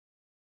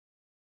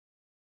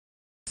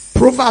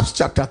Proverbs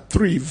chapter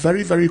 3,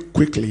 very, very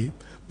quickly.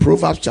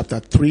 Proverbs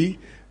chapter 3,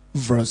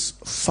 verse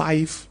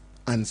 5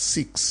 and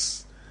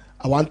 6.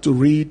 I want to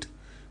read,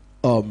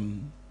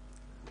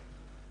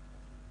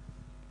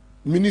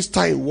 minister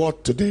a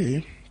word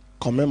today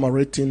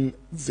commemorating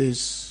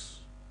this.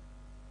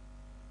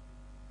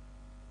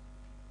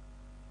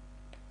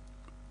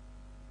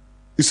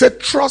 He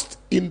said, trust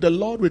in the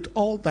Lord with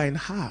all thine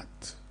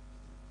heart,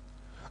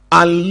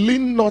 and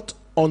lean not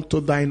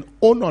unto thine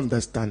own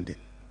understanding.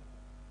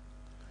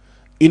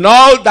 In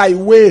all thy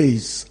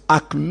ways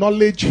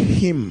acknowledge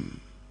him,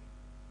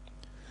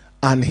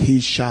 and he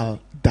shall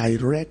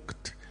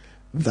direct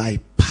thy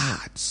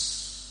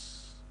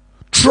paths.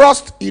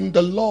 Trust in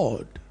the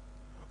Lord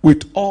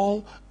with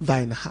all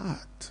thine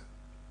heart,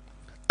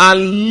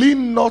 and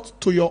lean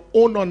not to your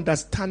own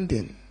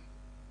understanding.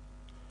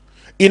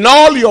 In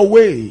all your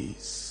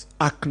ways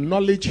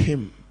acknowledge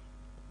him,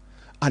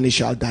 and he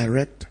shall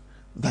direct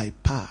thy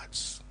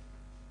paths.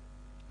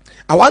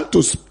 I want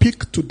to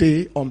speak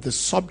today on the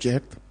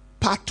subject,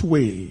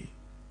 pathway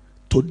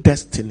to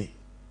destiny.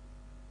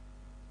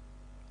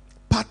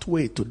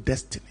 Pathway to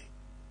destiny.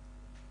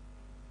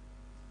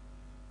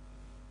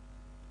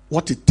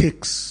 What it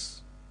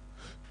takes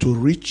to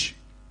reach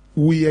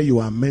where you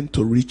are meant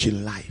to reach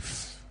in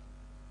life.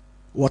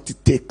 What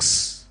it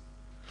takes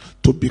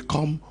to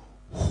become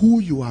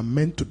who you are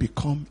meant to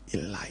become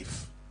in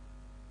life.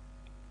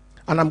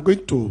 And I'm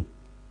going to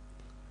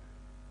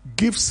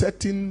give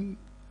certain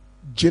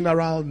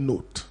general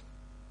note.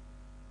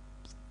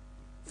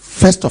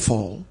 First of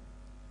all,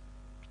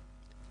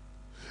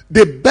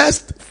 the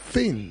best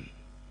thing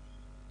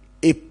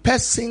a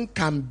person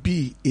can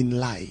be in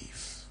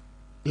life.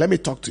 Let me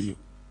talk to you.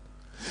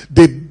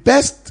 The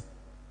best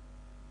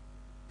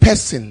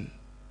person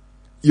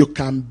you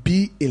can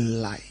be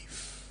in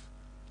life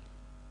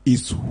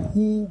is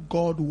who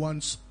God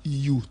wants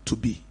you to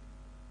be.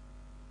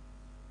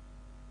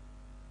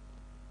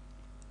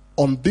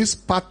 On this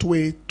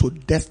pathway to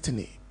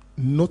destiny,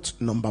 note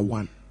number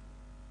 1.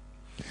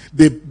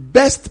 The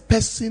best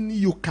person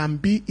you can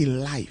be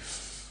in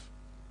life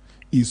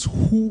is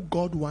who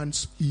God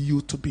wants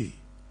you to be.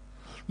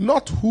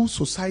 Not who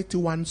society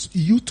wants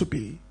you to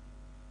be.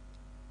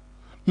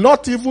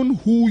 Not even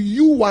who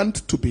you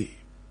want to be.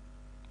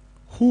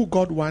 Who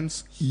God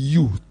wants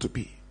you to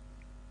be.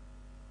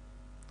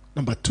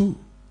 Number 2.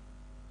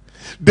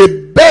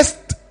 The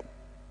best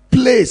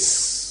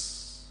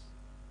place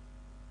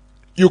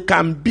you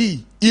can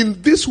be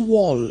in this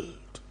world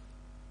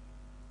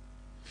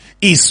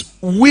is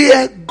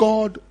where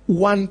God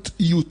wants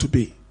you to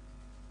be.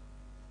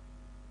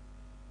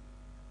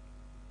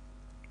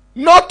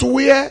 Not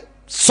where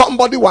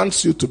somebody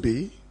wants you to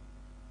be.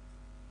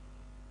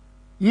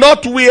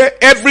 Not where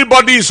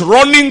everybody is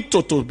running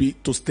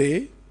to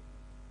stay.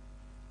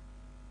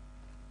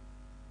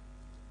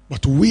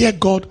 But where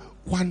God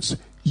wants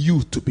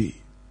you to be.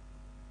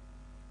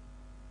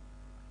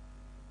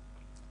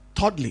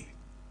 Thirdly,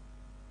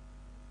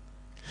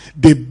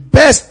 the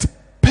best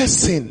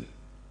person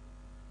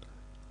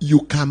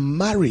you can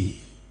marry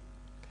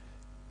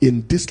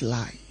in this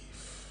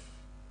life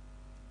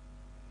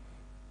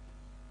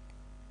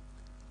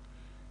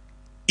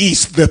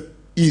is the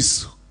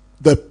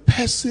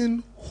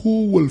person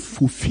who will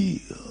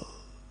fulfill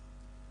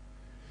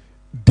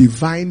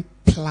divine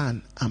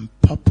plan and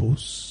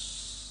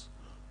purpose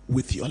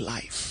with your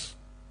life.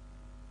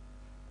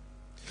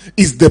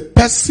 Is the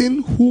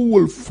person who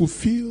will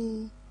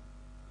fulfill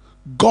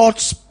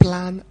God's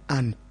plan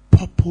and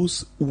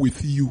purpose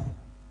with you.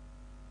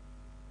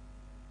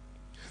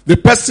 The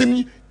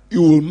person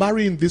you will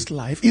marry in this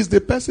life is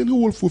the person who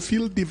will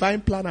fulfill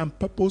divine plan and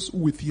purpose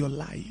with your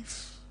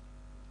life.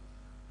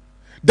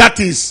 That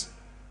is,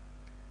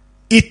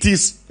 it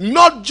is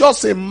not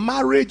just a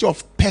marriage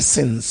of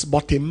persons,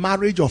 but a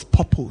marriage of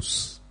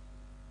purpose.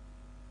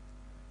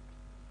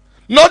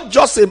 Not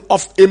just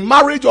a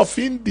marriage of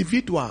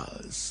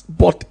individuals,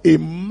 but a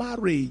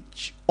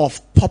marriage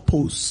of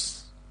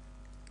purpose.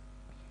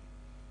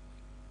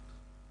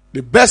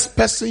 The best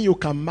person you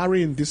can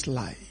marry in this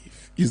life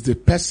is the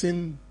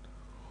person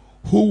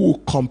who will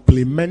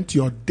complement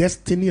your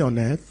destiny on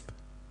earth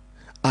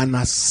and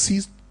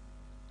assist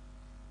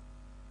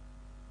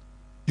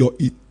your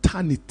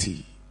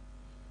eternity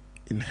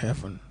in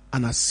heaven,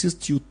 and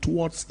assist you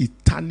towards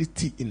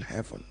eternity in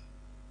heaven.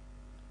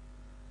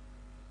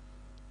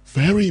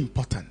 Very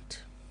important.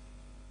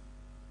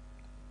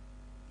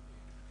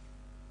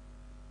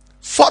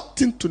 Fourth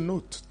thing to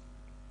note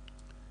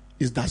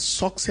is that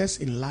success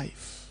in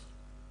life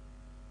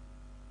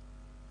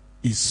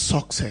is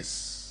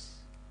success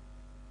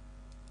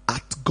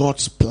at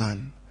God's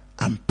plan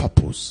and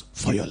purpose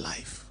for your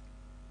life.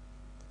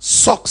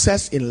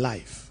 Success in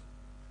life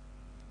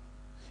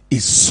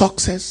is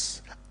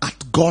success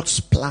at God's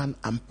plan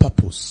and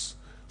purpose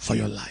for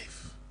your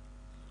life.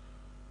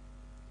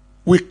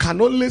 We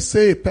can only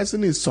say a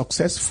person is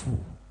successful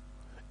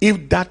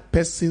if that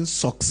person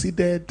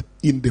succeeded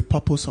in the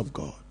purpose of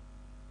God.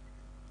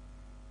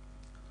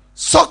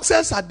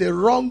 Success at the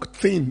wrong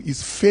thing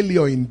is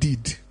failure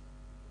indeed.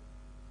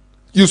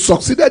 You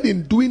succeeded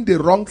in doing the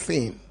wrong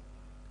thing.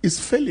 It's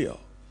failure.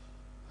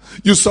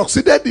 You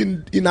succeeded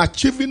in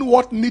achieving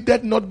what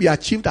needed not be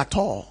achieved at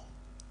all.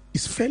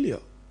 It's failure.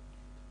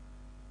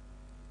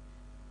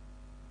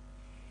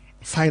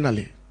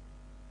 Finally,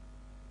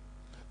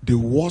 the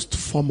worst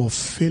form of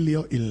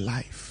failure in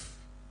life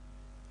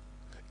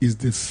is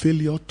the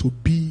failure to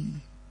be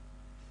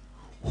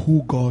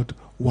who God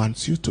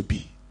wants you to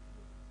be.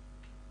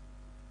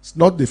 It's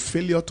not the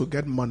failure to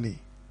get money.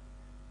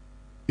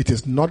 It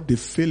is not the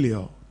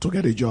failure to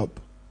get a job.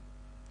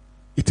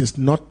 It is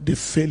not the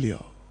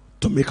failure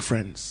to make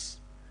friends.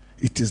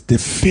 It is the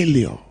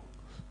failure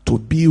to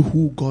be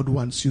who God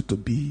wants you to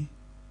be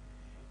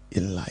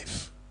in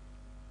life.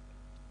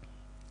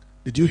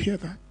 Did you hear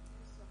that?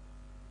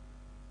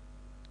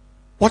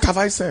 What have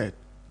I said?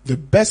 The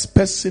best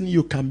person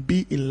you can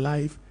be in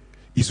life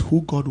is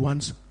who God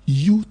wants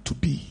you to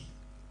be.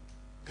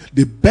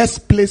 The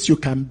best place you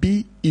can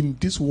be in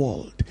this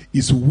world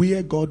is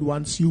where God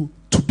wants you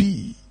to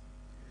be.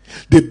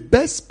 The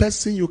best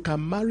person you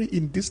can marry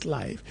in this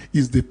life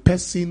is the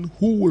person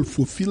who will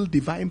fulfill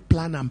divine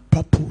plan and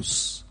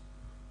purpose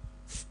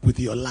with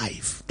your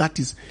life. That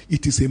is,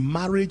 it is a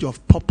marriage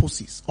of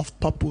purposes, of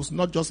purpose,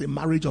 not just a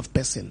marriage of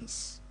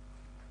persons.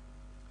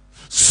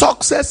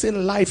 Success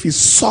in life is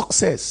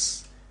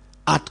success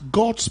at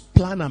God's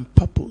plan and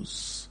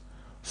purpose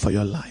for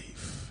your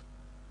life.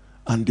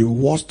 And the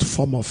worst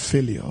form of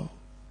failure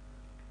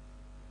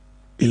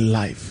in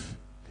life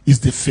is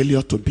the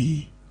failure to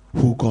be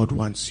who God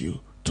wants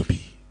you to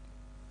be.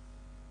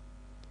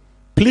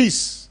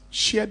 Please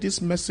share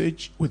this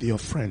message with your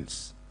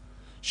friends.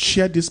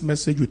 Share this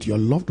message with your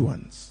loved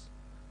ones.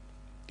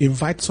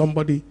 Invite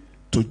somebody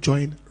to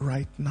join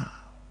right now.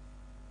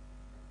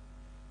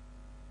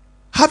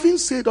 Having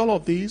said all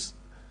of this,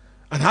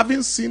 and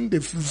having seen the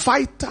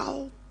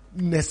vital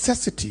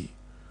necessity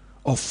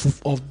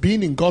of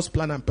being in God's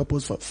plan and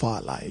purpose for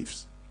our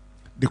lives,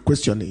 the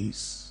question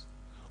is,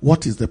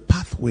 what is the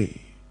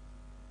pathway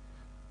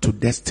to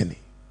destiny?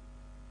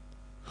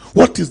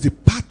 What is the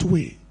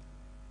pathway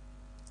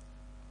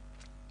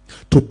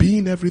to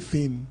being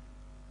everything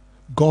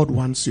God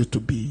wants you to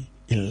be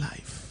in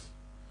life?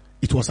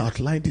 It was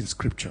outlined in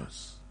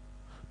scriptures.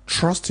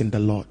 Trust in the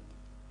Lord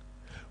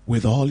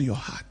with all your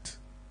heart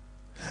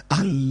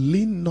and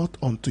lean not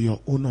unto your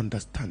own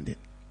understanding.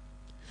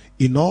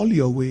 In all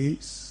your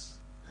ways,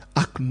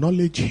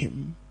 acknowledge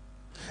him,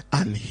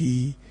 and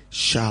he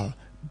shall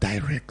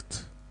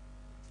direct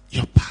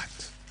your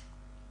path.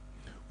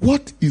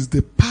 What is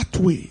the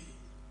pathway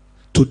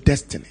to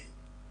destiny?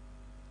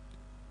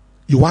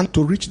 You want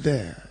to reach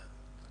there.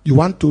 You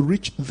want to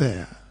reach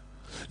there.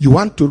 You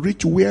want to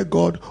reach where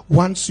God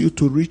wants you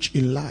to reach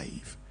in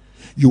life.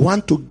 You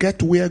want to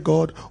get where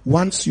God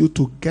wants you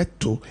to get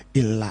to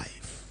in life.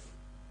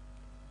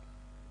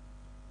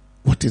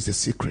 What is the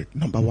secret?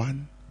 Number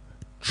one,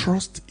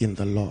 trust in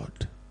the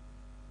Lord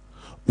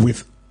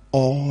with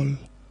all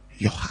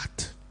your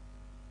heart.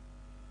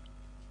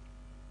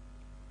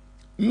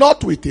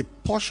 Not with a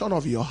portion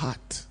of your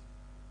heart.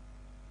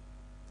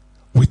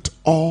 With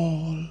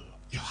all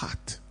your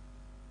heart.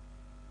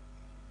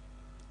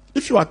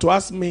 If you are to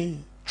ask me,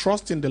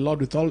 trust in the Lord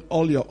with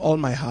all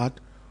my heart,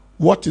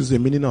 what is the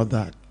meaning of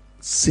that?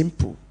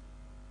 Simple.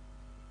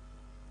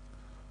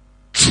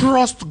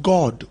 Trust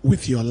God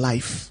with your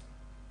life.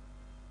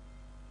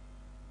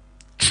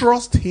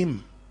 Trust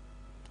him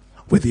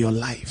with your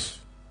life.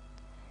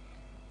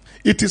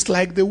 It is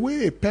like the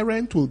way a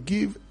parent will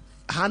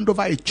hand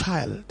over a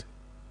child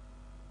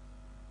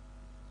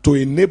to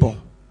a neighbor,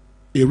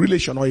 a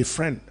relation, or a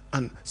friend,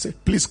 and say,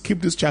 please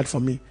keep this child for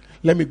me.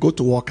 Let me go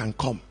to work and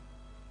come.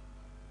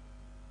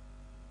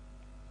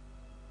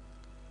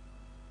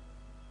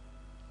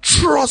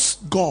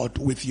 Trust God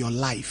with your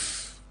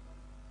life.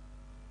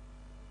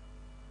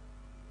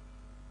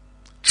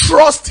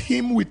 Trust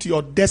him with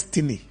your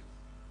destiny.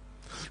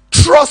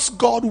 Trust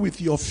God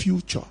with your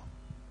future.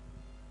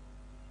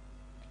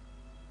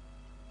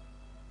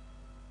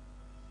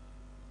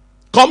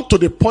 Come to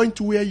the point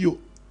where you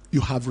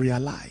have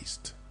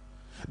realized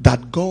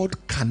that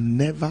God can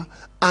never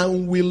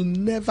and will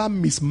never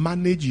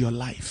mismanage your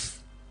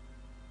life.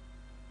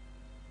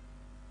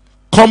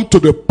 Come to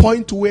the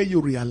point where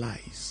you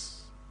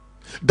realize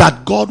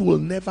that God will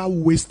never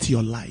waste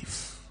your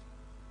life.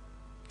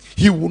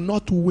 He will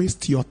not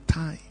waste your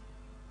time.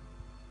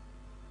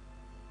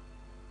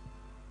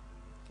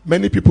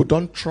 Many people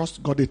don't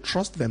trust God. They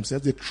trust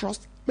themselves. They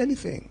trust many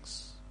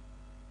things.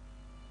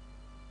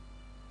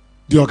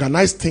 They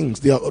organize things.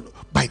 They are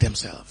by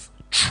themselves.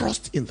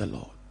 Trust in the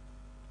Lord.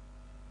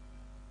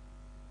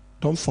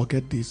 Don't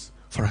forget this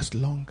for as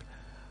long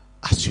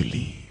as you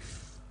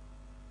live.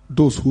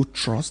 Those who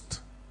trust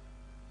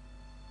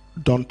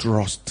don't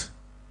rust.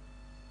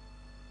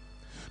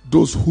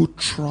 Those who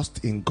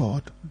trust in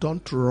God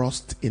don't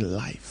rust in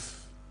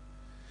life.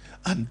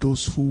 And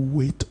those who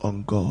wait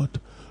on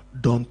God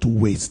don't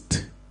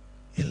waste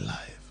in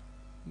life.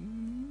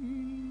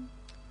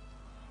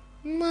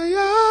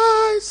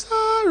 My eyes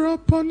are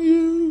upon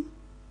you,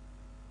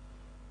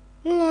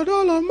 Lord,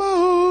 all of my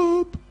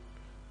hope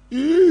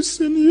is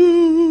in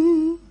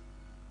you.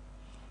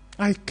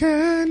 I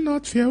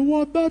cannot fear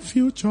what the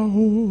future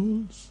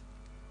holds.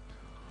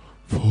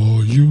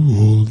 For you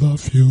hold the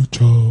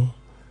future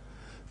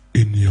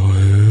in your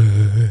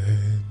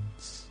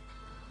hands.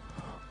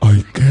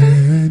 I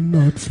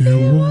cannot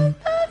fear what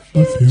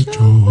the future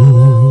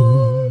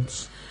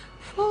holds.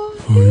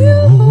 For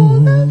you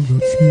hold the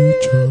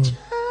future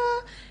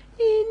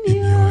in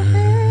your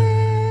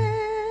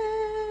hands.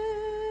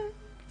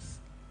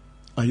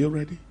 Are you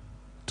ready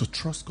to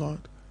trust God?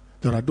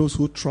 There are those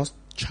who trust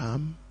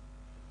charm.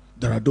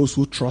 There are those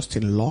who trust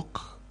in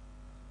luck.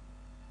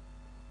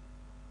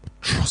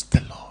 Trust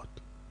the Lord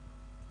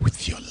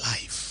with your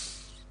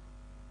life.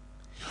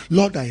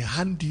 Lord, I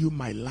hand you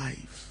my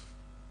life.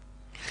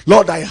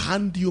 Lord, I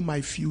hand you my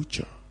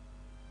future.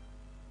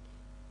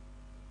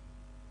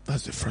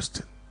 That's the first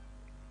thing.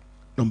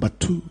 Number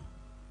 2,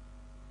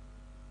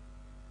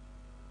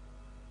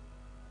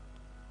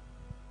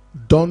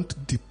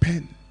 don't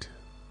depend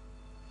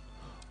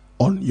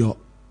on your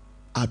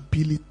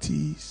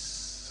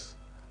abilities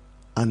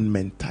and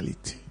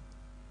mentality.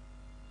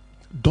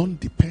 Don't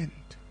depend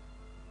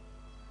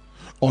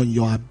on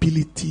your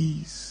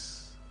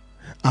abilities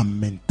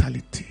and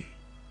mentality.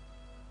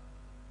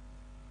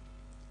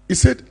 He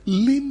said,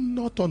 lean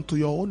not unto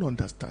your own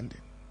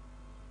understanding.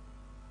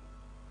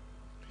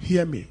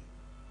 Hear me.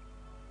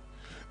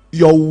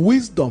 Your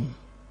wisdom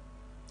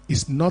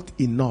is not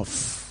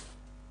enough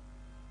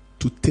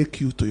to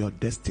take you to your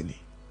destiny.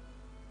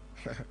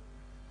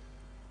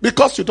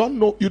 Because you don't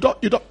know,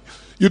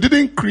 you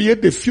didn't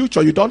create the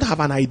future. You don't have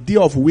an idea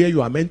of where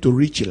you are meant to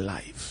reach in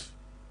life.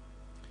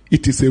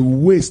 It is a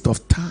waste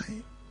of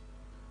time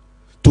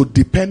to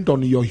depend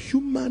on your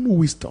human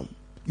wisdom,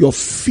 your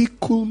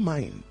fickle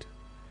mind,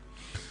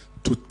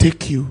 to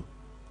take you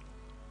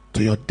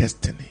to your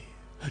destiny.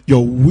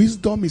 Your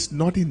wisdom is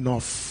not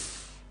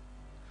enough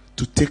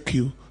to take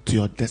you to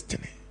your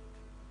destiny.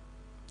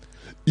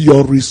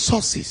 Your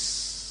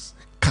resources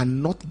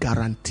cannot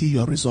guarantee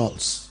your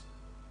results.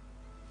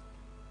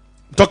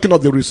 I'm talking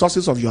of the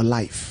resources of your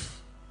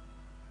life,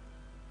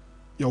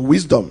 your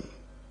wisdom,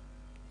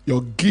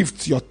 your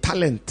gifts, your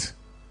talent,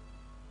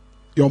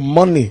 your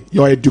money,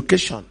 your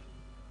education,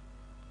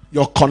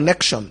 your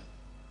connection.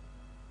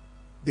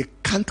 They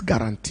can't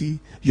guarantee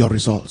your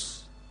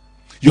results.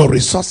 Your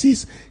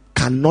resources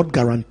cannot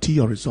guarantee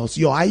your results.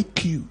 Your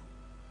IQ.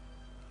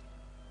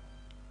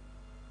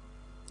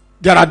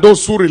 There are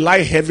those who rely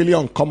heavily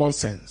on common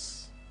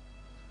sense.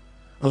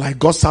 And like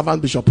God's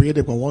servant Bishop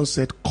Oyedepo once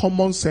said,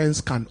 common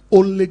sense can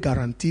only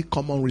guarantee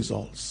common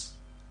results.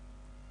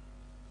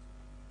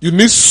 You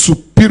need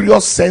superior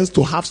sense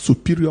to have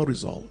superior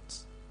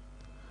results.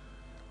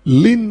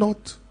 Lean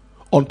not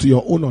unto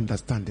your own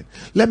understanding.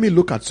 Let me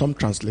look at some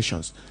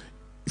translations.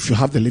 If you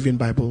have the Living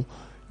Bible,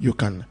 you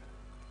can.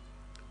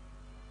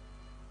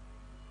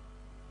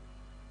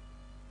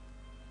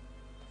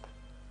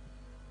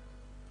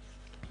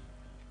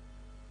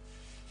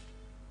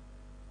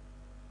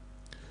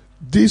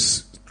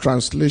 This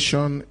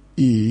translation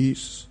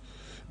is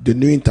the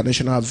New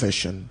International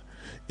Version.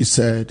 It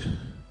said,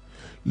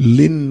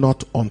 lean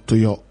not unto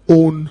your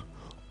own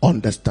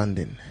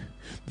understanding.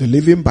 The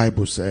Living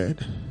Bible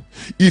said,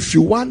 if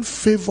you want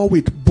favor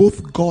with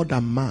both God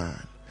and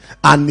man,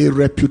 and a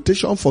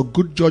reputation for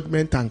good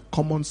judgment and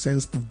common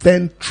sense,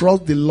 then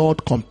trust the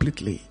Lord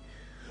completely.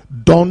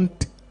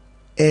 Don't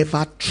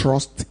ever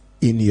trust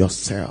in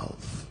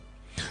yourself.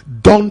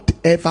 Don't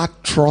ever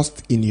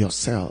trust in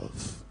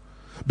yourself.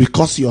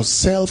 Because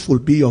yourself will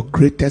be your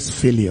greatest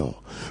failure.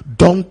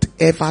 Don't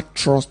ever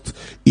trust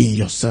in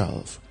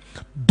yourself.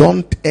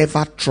 Don't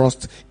ever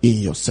trust in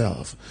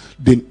yourself.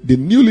 The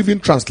New Living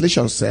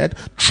Translation said,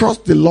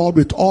 trust the Lord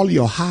with all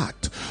your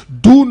heart.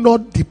 Do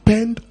not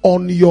depend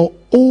on your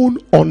own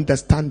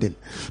understanding.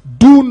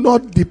 Do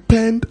not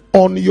depend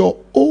on your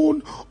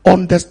own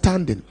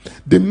understanding.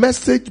 The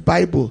Message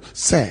Bible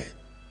said,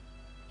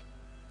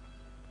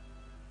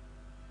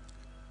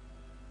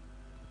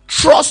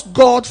 trust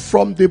God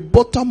from the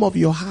bottom of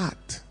your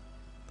heart.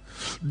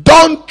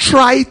 Don't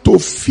try to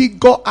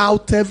figure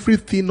out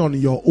everything on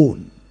your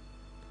own.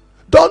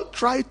 Don't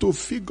try to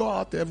figure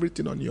out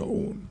everything on your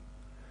own.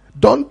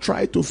 Don't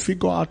try to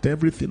figure out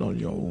everything on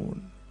your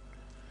own.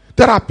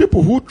 There are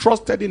people who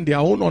trusted in their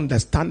own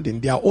understanding,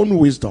 their own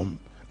wisdom,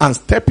 and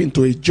step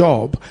into a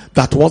job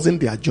that wasn't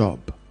their job.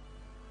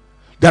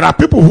 There are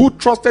people who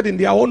trusted in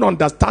their own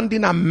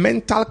understanding and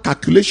mental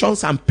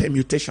calculations and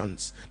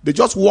permutations. They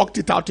just worked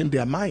it out in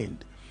their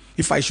mind.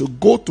 If I should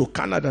go to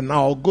Canada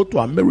now, go to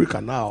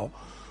America now,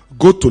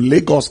 go to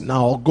Lagos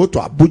now, go to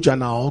Abuja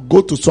now,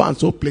 go to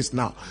so-and-so place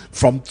now,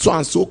 from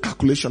so-and-so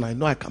calculation, I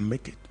know I can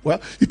make it. Well,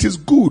 it is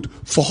good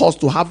for us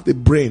to have the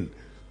brain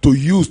to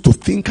use to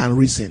think and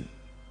reason.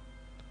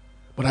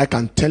 But I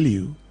can tell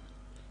you,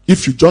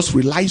 if you just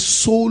rely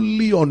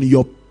solely on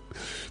your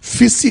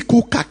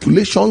physical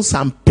calculations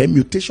and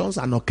permutations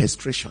and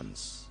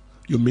orchestrations,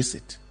 you miss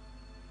it.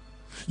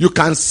 You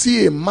can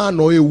see a man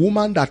or a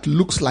woman that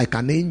looks like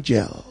an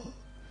angel,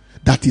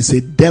 that is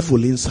a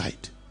devil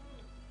inside.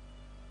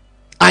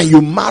 And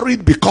you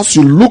married because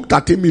you looked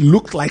at him, he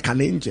looked like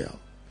an angel.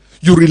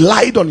 You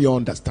relied on your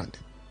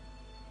understanding.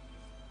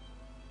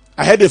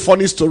 I heard a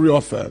funny story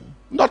of,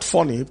 not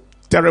funny,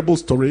 terrible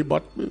story,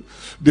 but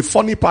the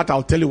funny part,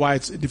 I'll tell you why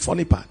it's the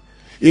funny part.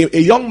 A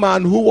young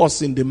man who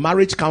was in the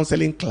marriage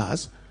counseling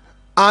class,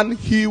 and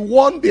he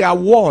won the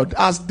award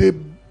as the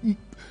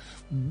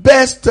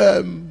best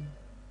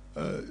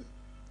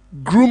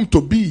groom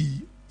to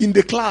be in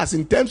the class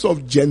in terms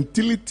of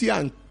gentility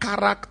and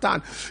character,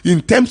 and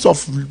in terms of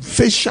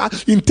facial,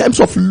 in terms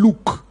of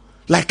look,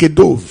 like a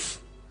dove.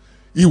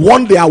 He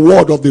won the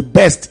award of the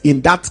best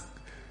in that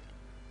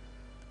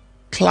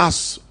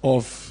class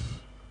of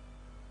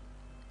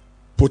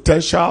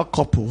potential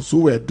couples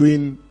who were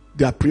doing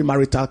their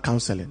premarital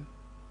counseling,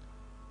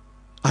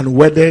 and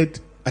wedded,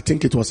 I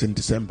think it was in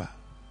December,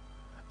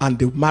 and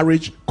the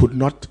marriage could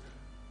not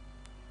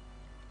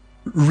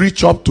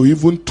reach up to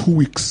even 2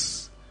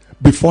 weeks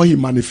before he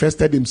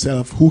manifested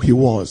himself who he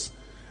was,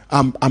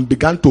 and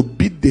began to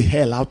beat the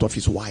hell out of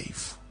his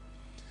wife.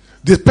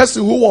 The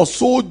person who was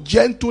so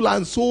gentle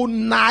and so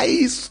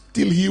nice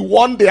till he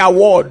won the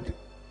award.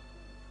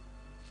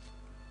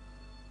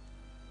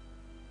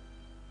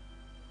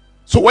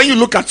 So when you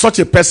look at such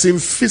a person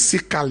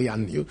physically,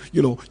 and you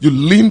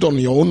leaned on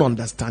your own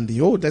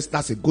understanding, oh,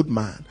 that's a good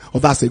man, or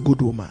that's a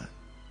good woman.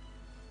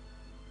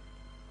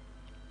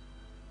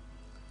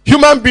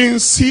 Human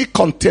beings see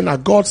container,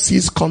 God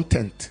sees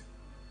content.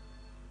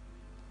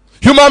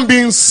 Human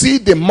beings see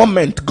the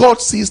moment,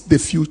 God sees the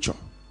future.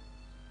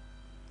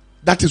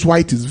 That is why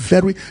it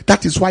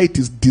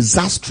is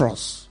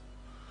disastrous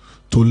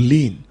to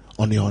lean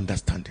on your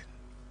understanding.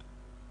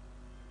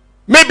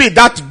 Maybe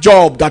that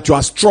job that you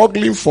are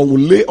struggling for will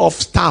lay off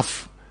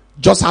staff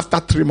just after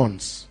 3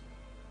 months.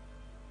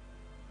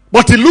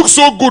 But it looks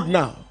so good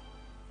now.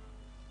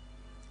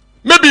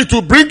 Maybe it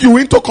will bring you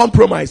into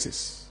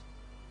compromises.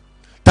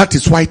 That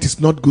is why it is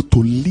not good to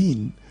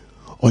lean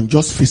on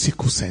just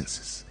physical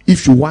senses.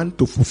 If you want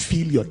to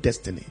fulfill your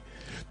destiny,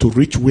 to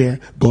reach where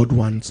God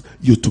wants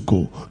you to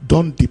go,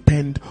 don't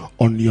depend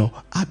on your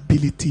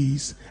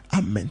abilities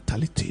and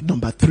mentality.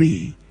 Number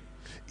 3,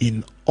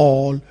 in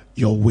all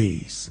your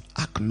ways,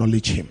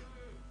 acknowledge him.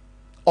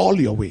 All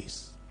your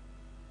ways.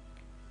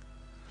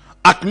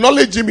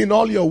 Acknowledge him in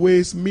all your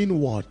ways mean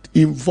what?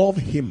 Involve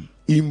him.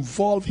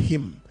 Involve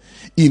him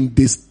in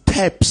the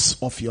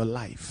steps of your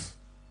life.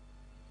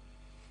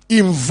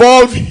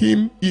 Involve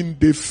him in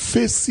the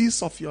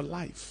phases of your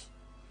life.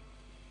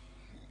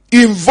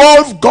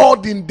 Involve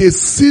God in the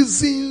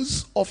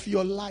seasons of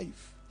your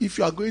life if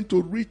you are going to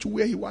reach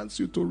where he wants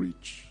you to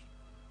reach.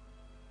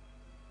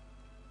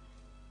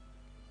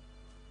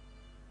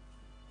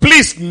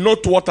 Please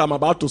note what I'm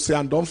about to say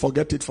and don't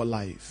forget it for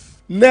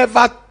life.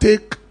 Never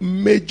take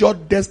major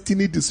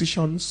destiny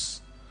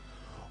decisions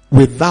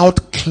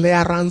without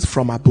clearance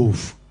from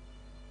above.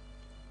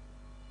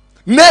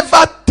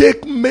 Never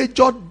take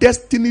major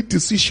destiny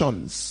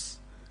decisions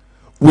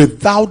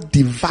without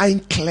divine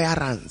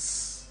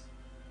clearance.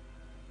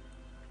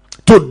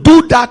 To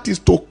do that is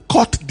to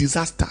court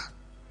disaster.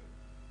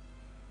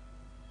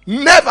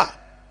 Never.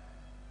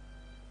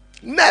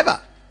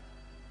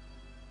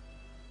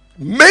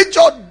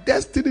 Major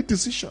destiny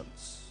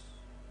decisions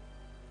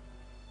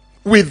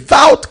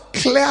without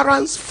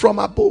clearance from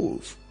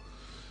above.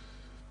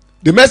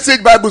 The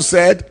Message Bible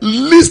said,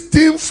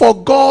 listen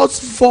for God's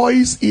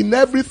voice in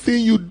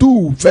everything you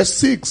do. Verse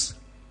 6.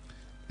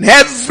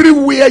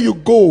 Everywhere you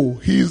go,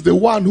 he is the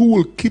one who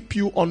will keep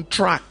you on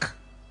track.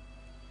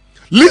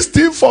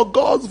 Listen for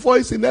God's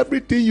voice in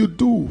everything you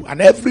do, and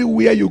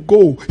everywhere you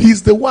go,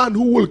 he's the one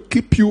who will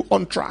keep you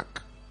on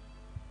track.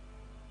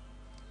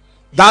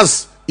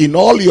 Thus, in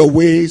all your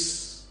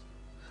ways,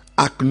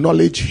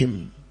 acknowledge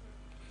him.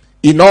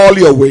 In all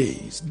your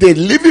ways. The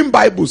Living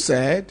Bible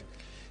said,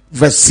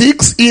 verse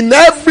 6, in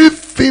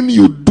everything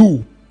you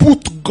do,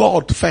 put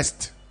God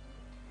first.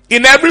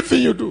 In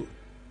everything you do.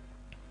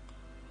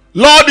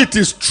 Lord, it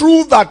is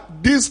true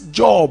that this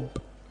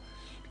job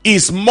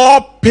is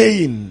more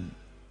paying.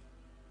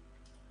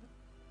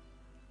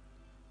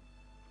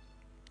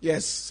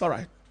 Yes, all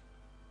right.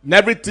 In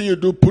everything you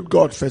do, put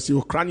God first. He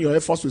will crown your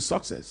efforts with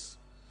success.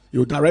 He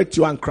will direct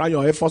you and crown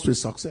your efforts with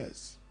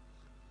success.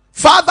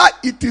 Father,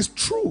 it is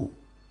true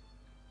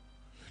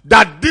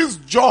that this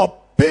job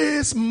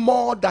pays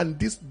more than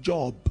this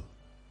job.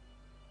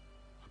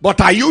 But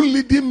are you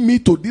leading me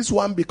to this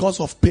one because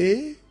of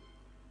pay?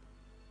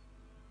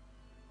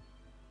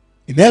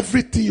 In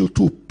everything you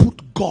do,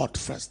 put God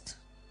first.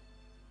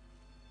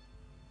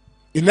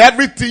 In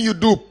everything you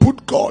do,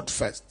 put God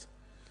first.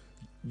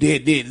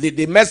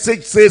 The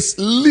message says,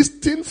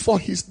 listen for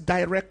his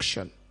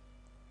direction.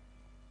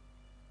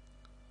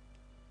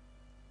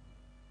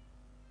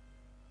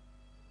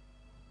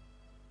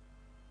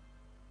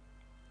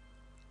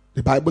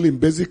 The Bible in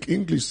basic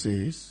English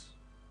says,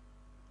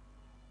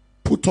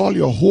 put all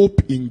your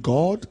hope in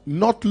God,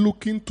 not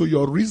looking to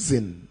your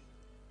reason.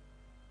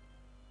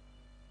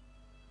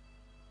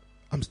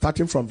 I'm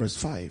starting from verse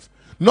 5.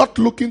 Not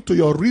looking to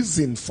your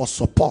reason for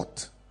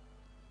support.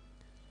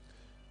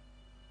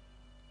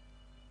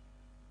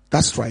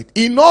 That's right.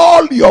 In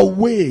all your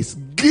ways,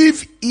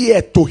 give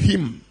ear to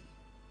him,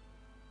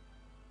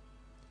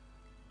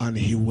 and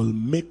he will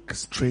make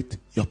straight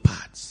your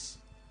paths.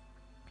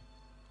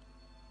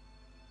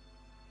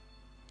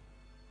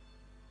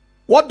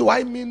 What do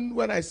I mean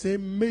when I say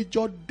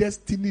major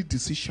destiny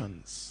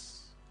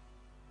decisions?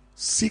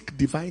 Seek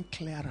divine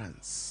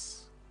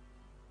clearance.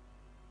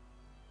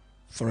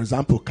 For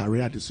example,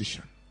 career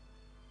decision.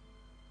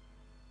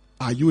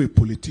 Are you a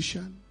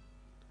politician?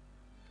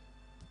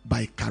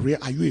 By career,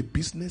 are you a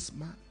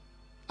businessman?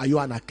 Are you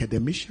an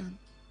academician?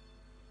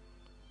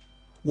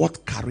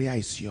 What career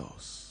is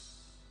yours?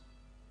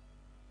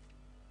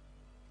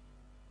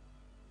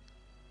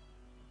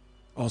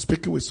 I was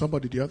speaking with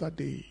somebody the other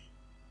day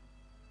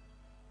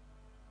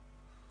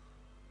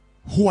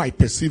who I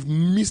perceive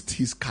missed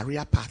his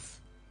career path.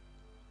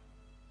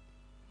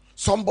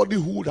 Somebody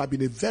who would have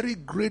been a very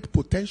great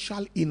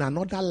potential in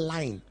another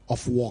line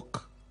of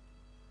work.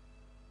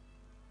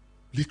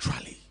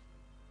 Literally.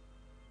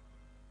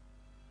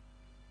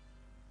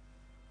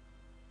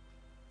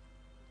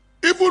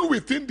 Even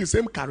within the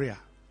same career,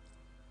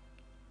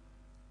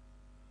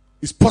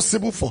 it's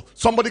possible for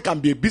somebody can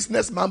be a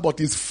businessman but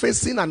is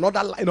facing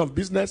another line of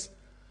business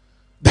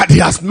that he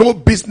has no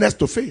business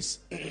to face.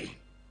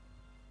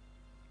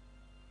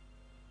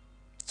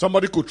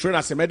 Somebody could train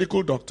as a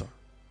medical doctor,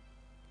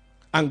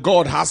 and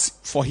God has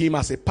for him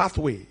as a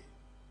pathway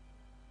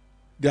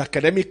the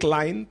academic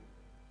line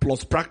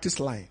plus practice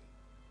line.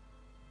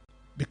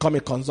 Become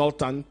a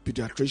consultant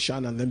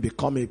pediatrician and then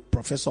become a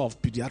professor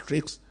of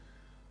pediatrics,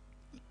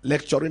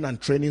 lecturing and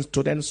training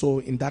students. So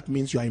in that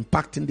means you are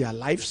impacting their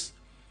lives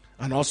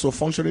and also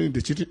functioning in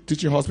the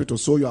teaching hospital.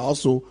 So you are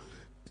also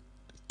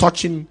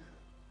touching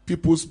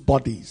people's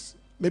bodies.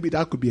 Maybe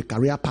that could be a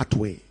career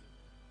pathway.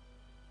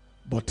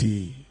 But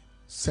he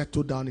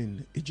settled down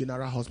in a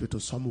general hospital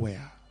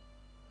somewhere.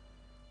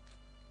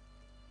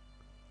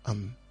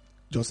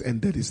 Just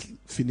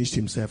finished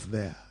himself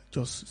there.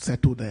 Just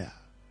settled there.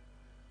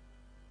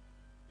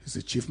 He's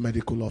a chief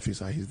medical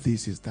officer. He's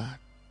this, he's that.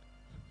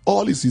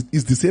 All is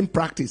the same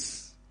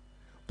practice.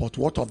 But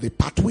what of the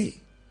pathway?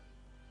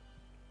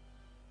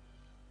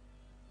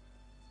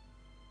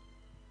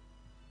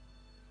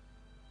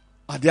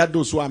 Are there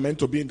those who are meant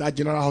to be in that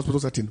general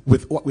hospital setting?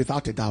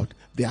 Without a doubt,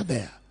 they are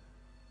there.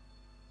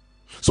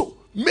 So,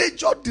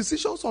 major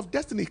decisions of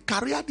destiny,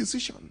 career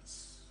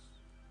decisions.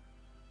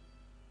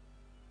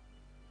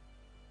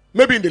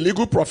 Maybe in the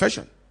legal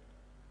profession,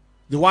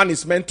 the one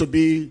is meant to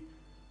be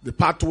the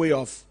pathway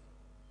of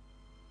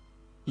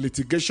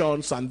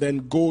litigations and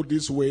then go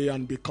this way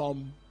and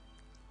become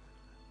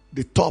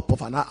the top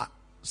of an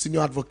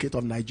senior advocate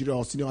of Nigeria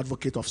or senior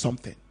advocate of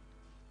something.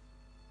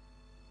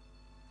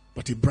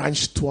 But he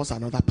branched towards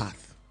another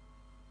path.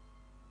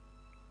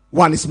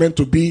 One is meant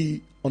to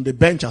be on the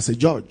bench as a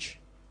judge,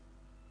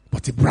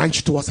 but he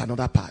branched towards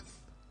another path.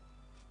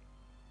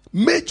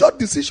 Major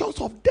decisions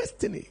of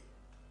destiny.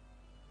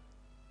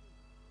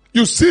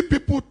 You see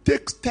people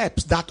take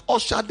steps that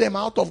usher them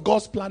out of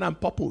God's plan and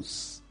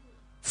purpose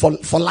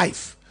for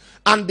life.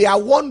 And they are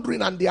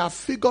wondering and they are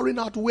figuring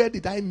out, where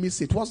did I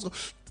miss it?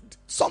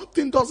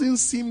 Something doesn't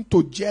seem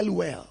to gel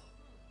well.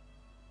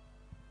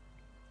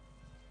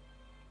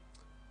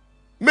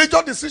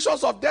 Major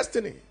decisions of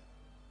destiny.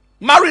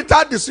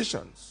 Marital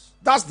decisions.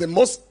 That's the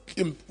most,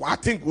 I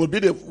think, will be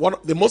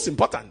the most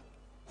important.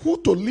 Who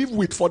to live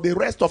with for the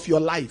rest of your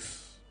life.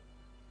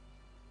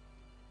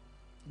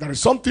 There is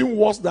something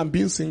worse than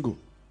being single.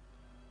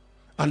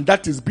 And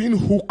that is being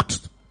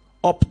hooked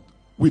up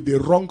with the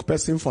wrong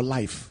person for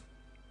life.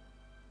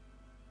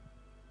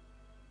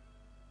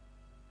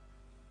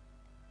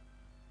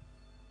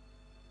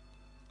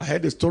 I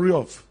heard the story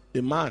of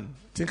a man,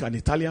 I think an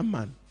Italian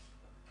man,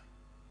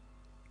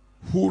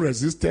 who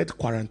resisted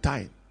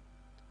quarantine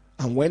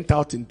and went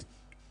out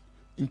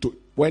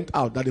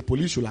that the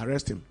police should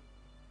arrest him.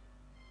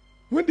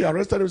 When they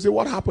arrested him, they said,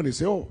 "What happened?" He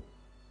said, "Oh,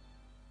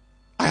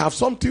 I have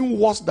something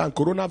worse than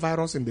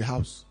coronavirus in the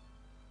house.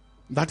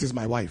 That is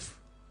my wife.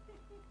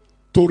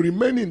 To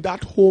remain in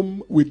that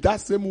home with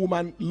that same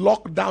woman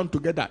locked down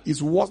together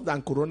is worse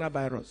than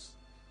coronavirus."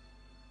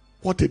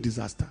 What a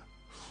disaster.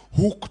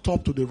 Hooked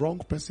up to the wrong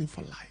person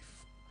for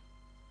life.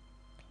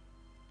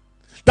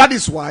 That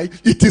is why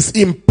it is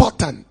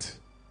important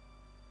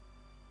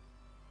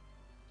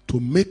to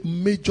make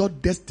major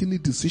destiny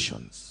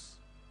decisions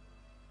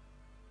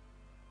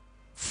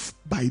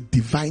by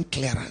divine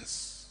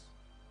clearance.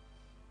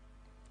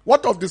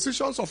 What of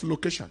decisions of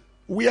location?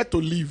 Where to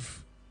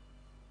live?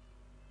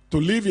 To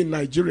live in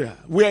Nigeria.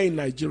 Where in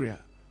Nigeria?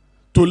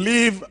 To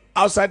live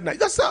outside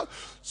Nigeria.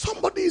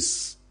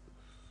 Somebody's,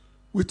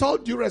 with all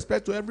due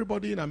respect to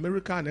everybody in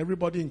America and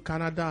everybody in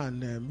Canada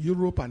and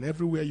Europe and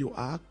everywhere you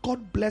are,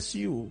 God bless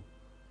you.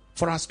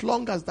 For as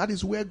long as that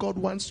is where God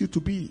wants you to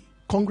be.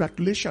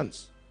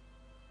 Congratulations.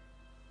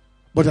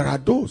 But there are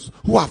those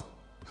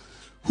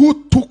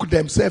who took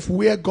themselves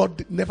where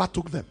God never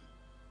took them.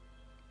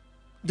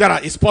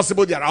 It's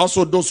possible there are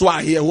also those who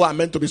are here who are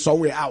meant to be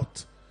somewhere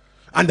out.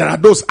 And there are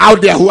those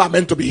out there who are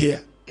meant to be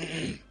here.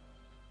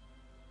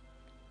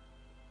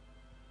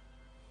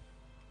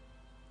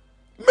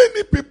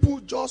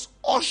 just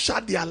usher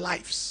their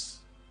lives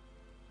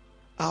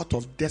out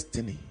of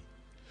destiny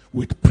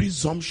with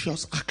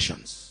presumptuous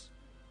actions.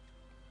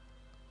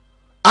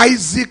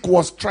 Isaac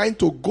was trying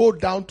to go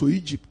down to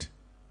Egypt.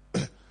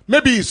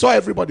 Maybe he saw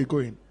everybody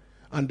going.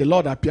 And the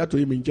Lord appeared to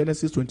him in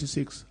Genesis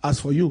 26. As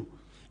for you,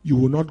 you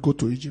will not go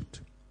to Egypt.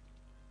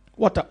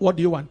 What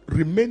do you want?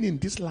 Remain in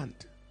this land,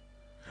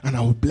 and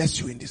I will bless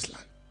you in this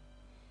land.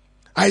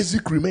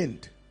 Isaac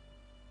remained,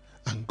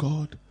 and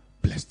God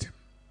blessed him.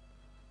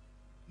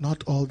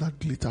 Not all that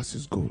glitters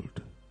is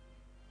gold.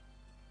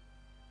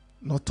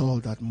 Not all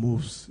that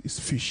moves is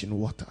fish in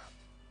water.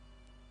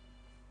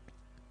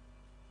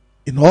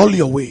 In all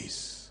your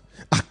ways,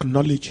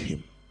 acknowledge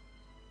him.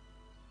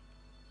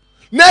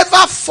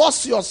 Never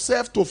force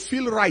yourself to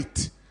feel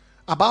right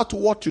about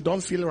what you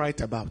don't feel right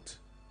about.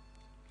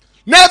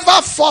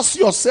 Never force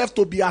yourself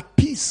to be at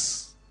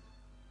peace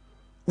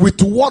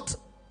with what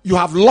you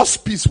have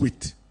lost peace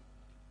with.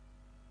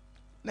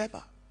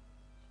 Never.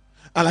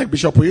 And like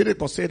Bishop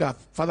Oyedepo said, that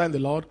Father in the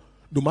Lord,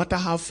 no matter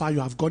how far you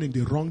have gone in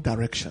the wrong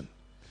direction,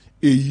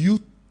 a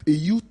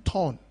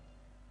U-turn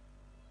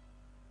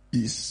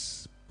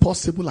is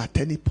possible at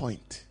any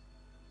point.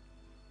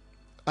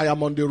 I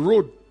am on the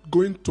road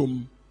going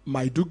to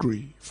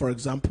Maiduguri, for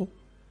example,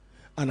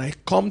 and I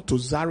come to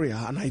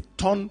Zaria and I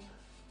turn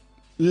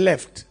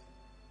left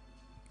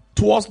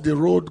towards the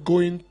road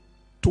going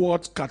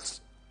towards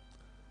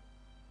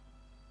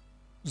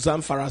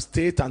Zamfara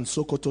State and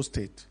Sokoto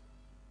State.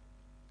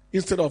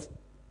 Instead of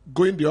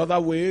going the other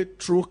way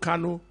through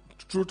Kano,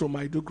 through to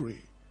Maiduguri.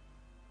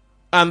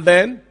 And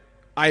then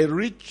I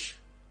reach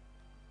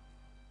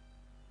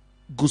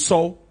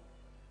Gusau,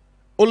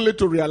 only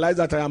to realize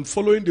that I am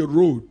following the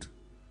road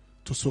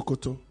to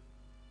Sokoto.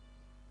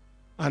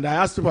 And I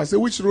asked people, I say,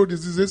 which road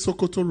is this? This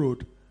Sokoto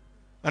road.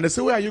 And they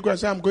say, where are you going? I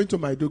say, I'm going to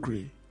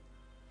Maiduguri.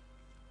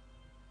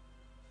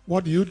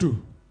 What do you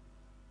do?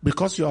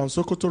 Because you are on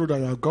Sokoto road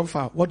and you have gone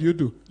far, what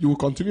do? You will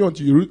continue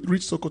until you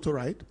reach Sokoto,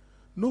 right?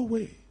 No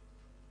way.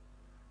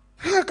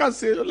 I can't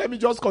say, let me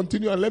just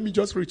continue and let me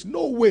just reach.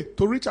 No way.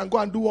 To reach and go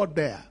and do what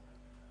there?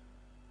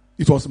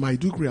 It was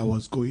Maiduguri I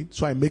was going,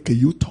 so I make a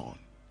U-turn.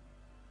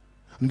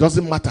 It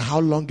doesn't matter how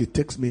long it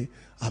takes me,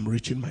 I'm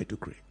reaching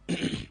Maiduguri.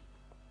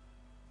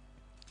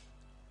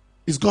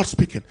 It's God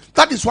speaking.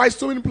 That is why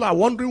so many people are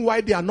wondering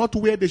why they are not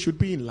where they should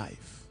be in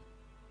life.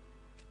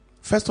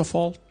 First of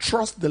all,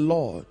 trust the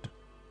Lord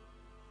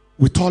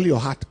with all your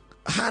heart.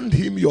 Hand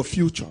him your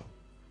future.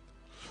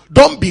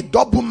 Don't be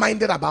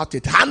double-minded about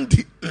it.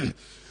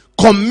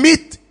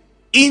 Commit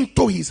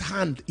into his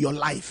hand your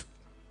life.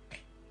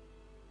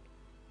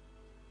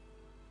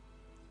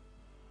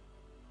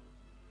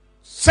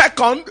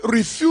 Second,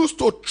 refuse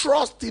to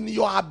trust in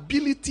your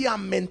ability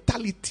and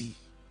mentality.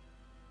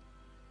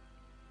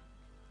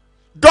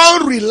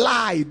 Don't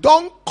rely,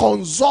 don't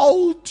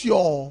consult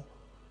your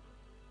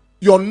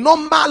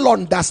normal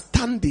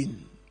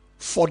understanding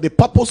for the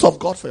purpose of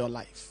God for your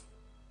life.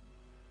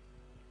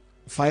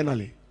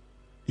 Finally,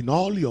 in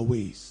all your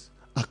ways,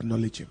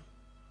 acknowledge him.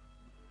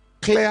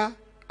 Clear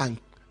and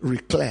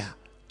reclear.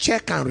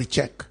 Check and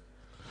recheck.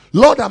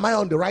 Lord, am I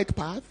on the right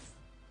path?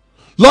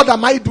 Lord,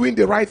 am I doing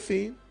the right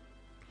thing?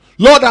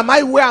 Lord, am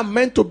I where I'm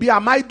meant to be?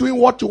 Am I doing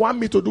what you want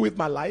me to do with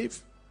my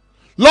life?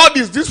 Lord,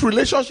 is this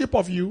relationship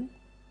of you?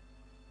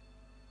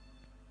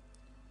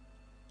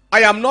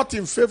 I am not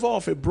in favor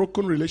of a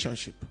broken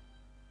relationship.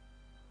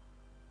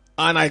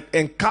 And I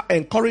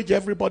encourage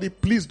everybody,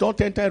 please don't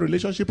enter a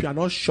relationship you are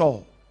not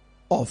sure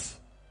of.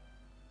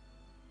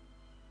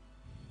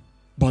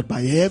 But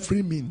by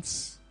every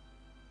means,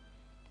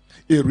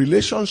 a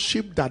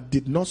relationship that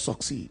did not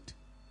succeed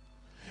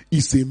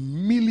is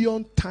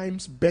 1,000,000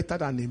 times better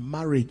than a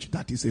marriage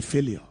that is a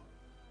failure.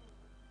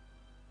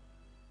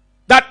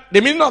 That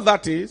the meaning of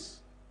that is,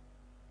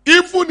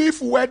 even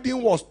if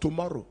wedding was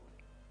tomorrow,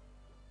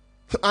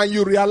 and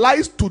you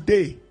realize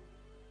today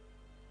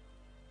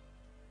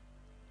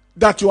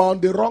that you are on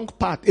the wrong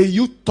path, a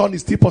U-turn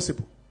is still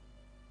possible.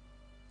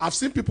 I've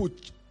seen people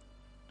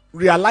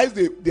realize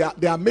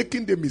they are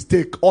making the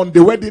mistake on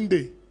the wedding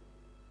day.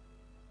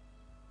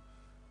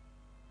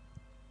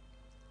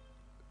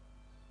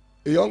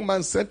 A young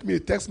man sent me a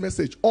text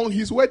message on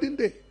his wedding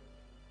day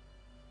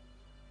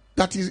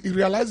that he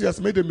realized he has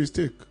made a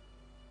mistake.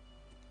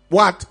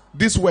 What?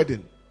 This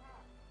wedding.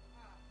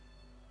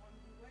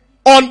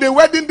 On the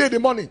wedding day, the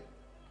morning.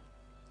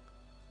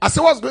 I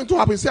said, what's going to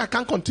happen? He said, I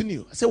can't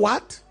continue. I said,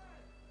 what?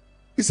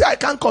 He said, I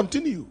can't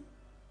continue.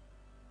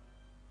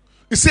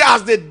 He said,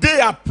 as the day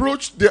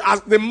approached,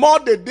 the more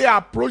the day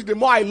approached, the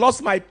more I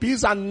lost my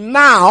peace, and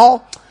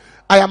now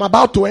I am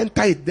about to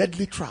enter a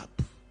deadly trap.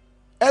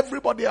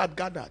 Everybody had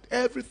gathered,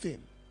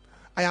 everything.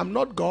 I am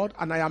not God,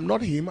 and I am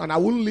not him, and I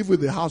wouldn't live with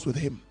the house with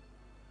him.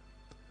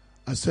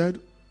 I said,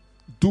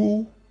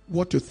 do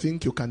what you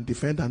think you can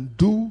defend, and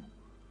do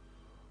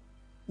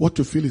what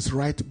you feel is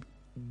right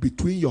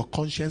between your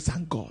conscience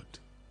and God.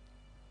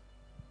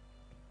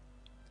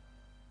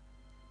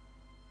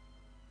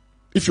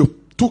 If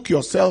you took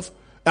yourself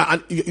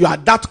and you are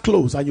that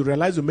close and you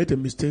realize you made a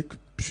mistake,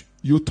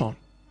 you turn.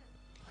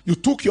 You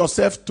took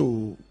yourself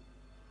to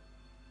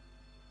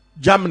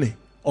Germany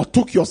or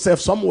took yourself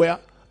somewhere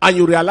and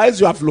you realize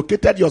you have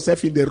located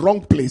yourself in the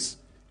wrong place,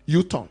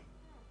 you turn.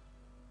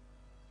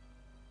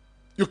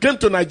 You came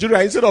to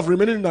Nigeria instead of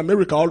remaining in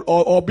America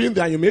or being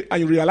there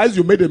and you realize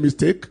you made a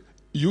mistake,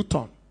 you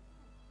turn.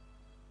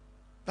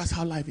 That's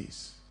how life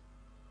is.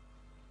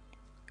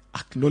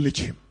 Acknowledge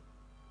him.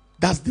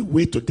 That's the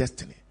way to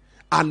destiny.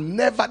 And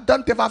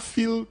don't ever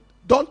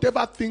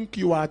think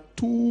you are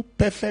too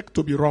perfect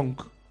to be wrong.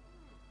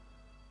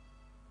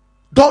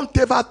 Don't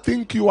ever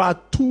think you are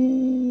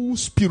too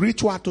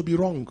spiritual to be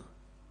wrong.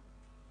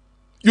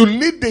 You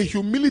need the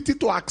humility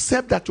to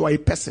accept that you are a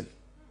person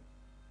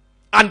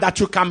and that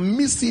you can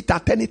miss it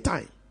at any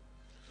time.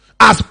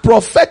 As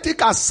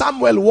prophetic as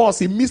Samuel was,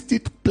 he missed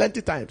it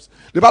plenty times.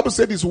 The Bible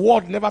said his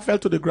word never fell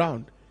to the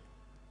ground.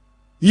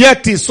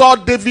 Yet he saw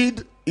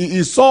David,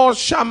 he saw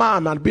Shammah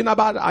and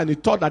Abinadab, and he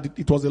thought that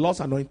it was the Lord's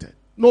anointed.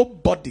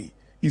 Nobody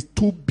is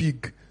too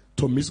big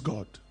to miss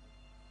God.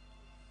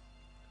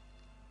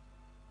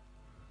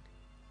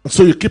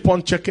 So you keep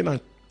on checking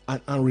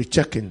and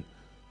rechecking.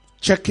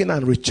 Checking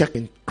and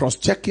rechecking.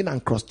 Cross-checking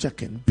and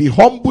cross-checking. Be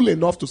humble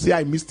enough to say,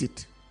 I missed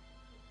it.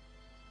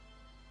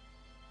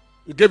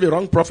 You gave a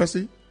wrong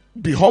prophecy.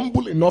 Be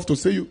humble enough to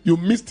say you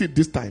missed it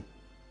this time.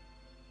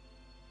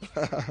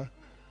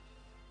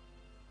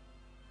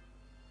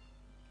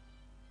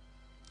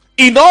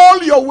 In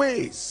all your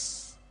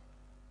ways,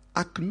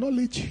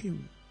 acknowledge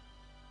him.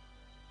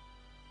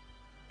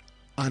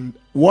 And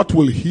what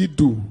will he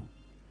do?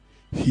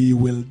 He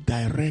will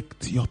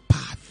direct your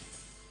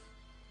path.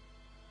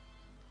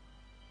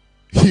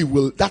 He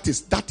will, that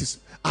is,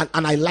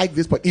 and I like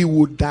this, but he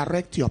will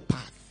direct your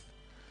path.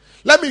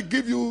 Let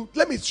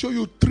me show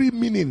you 3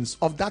 meanings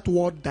of that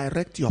word,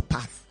 direct your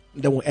path.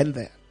 Then we'll end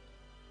there.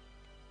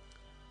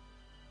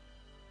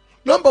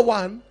 Number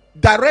 1,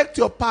 direct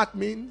your path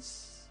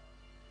means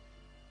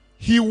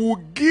he will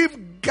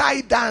give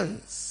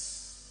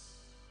guidance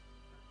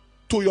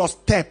to your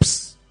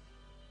steps.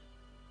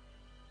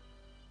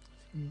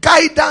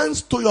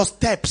 Guidance to your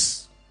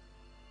steps.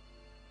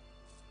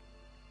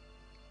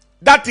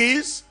 That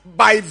is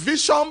by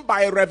vision,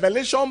 by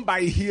revelation,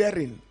 by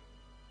hearing.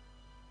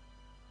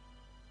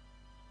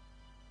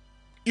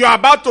 You are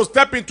about to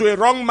step into a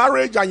wrong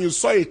marriage and you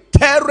saw a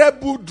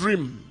terrible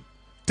dream,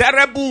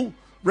 terrible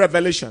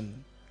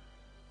revelation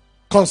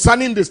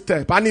concerning the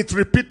step, and it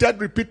repeated,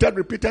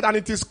 and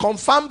it is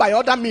confirmed by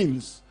other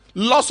means,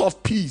 loss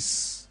of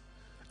peace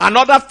and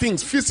other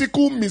things,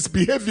 physical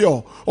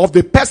misbehavior of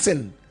the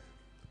person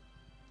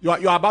you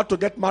are about to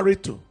get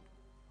married to.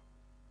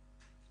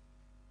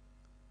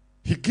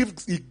 He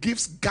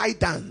gives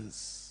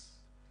guidance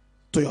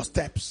to your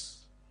steps.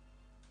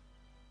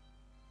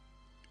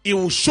 He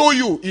will show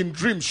you in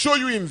dreams, show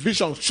you in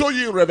vision, show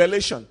you in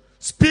revelation.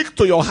 Speak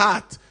to your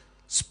heart.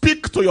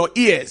 Speak to your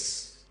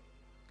ears.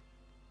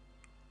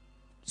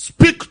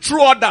 Speak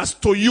through others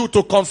to you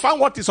to confirm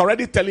what he's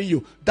already telling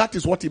you. That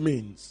is what he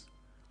means.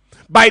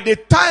 By the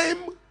time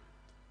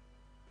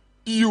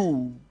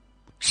you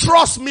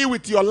trust me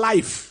with your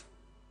life,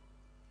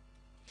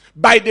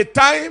 by the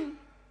time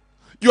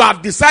you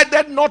have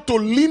decided not to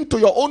lean to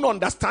your own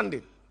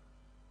understanding,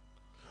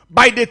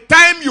 by the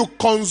time you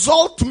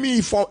consult me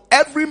for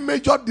every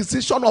major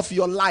decision of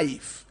your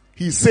life,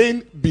 he's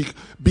saying,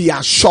 be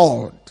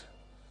assured.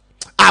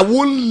 I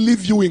won't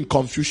leave you in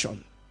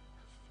confusion.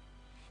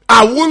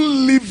 I won't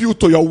leave you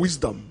to your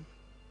wisdom.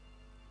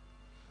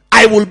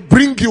 I will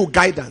bring you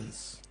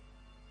guidance.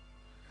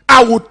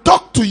 I will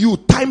talk to you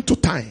time to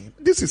time.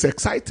 This is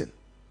exciting.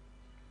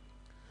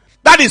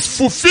 That is,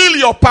 fulfill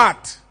your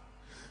part.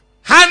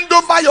 Hand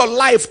over your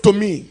life to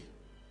me.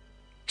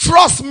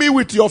 Trust me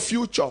with your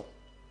future.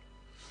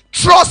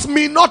 Trust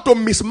me not to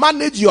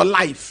mismanage your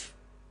life.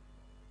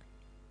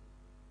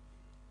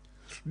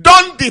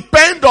 Don't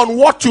depend on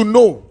what you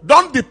know.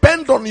 Don't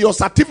depend on your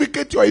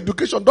certificate, your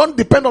education. Don't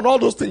depend on all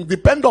those things.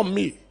 Depend on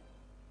me.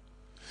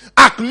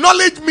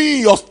 Acknowledge me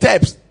in your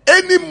steps.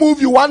 Any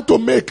move you want to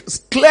make is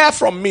clear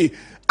from me.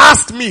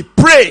 Ask me,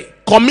 pray,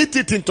 commit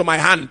it into my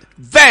hand.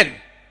 Then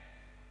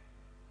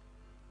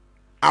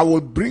I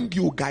will bring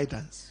you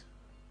guidance.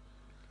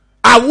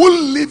 I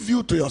will leave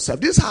you to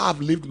yourself. This is how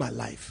I've lived my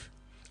life.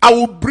 I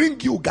will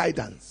bring you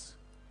guidance.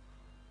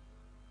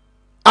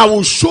 I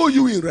will show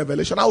you in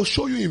revelation. I will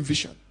show you in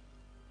vision.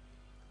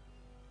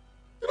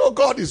 You know,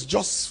 God is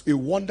just a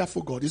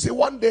wonderful God. You see,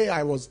 one day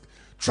I was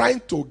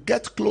trying to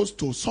get close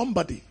to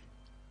somebody.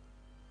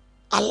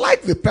 I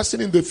like the person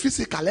in the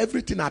physical.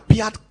 Everything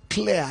appeared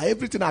clear.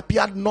 Everything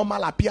appeared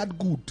normal, appeared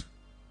good.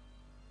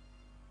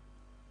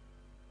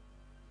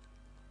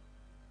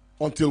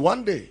 Until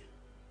one day,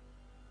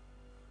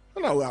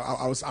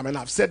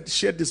 I've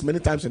shared this many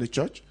times in the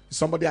church.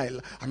 Somebody I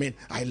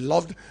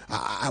loved.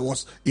 I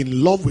was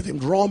in love with him.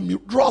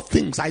 Raw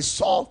things. I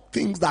saw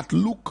things that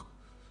look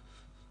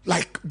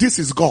like this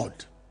is God.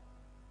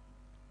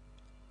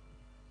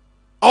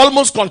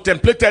 Almost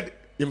contemplated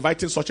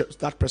inviting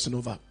that person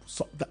over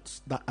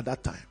at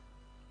that time.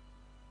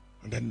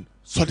 And then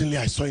suddenly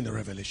I saw in the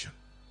revelation,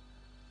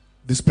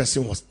 this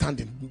person was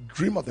standing,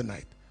 dream of the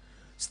night,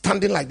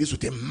 standing like this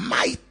with a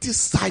mighty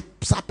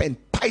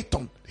serpent,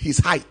 python, his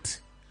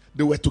height.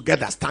 They were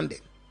together standing.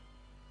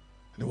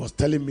 And he was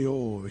telling me,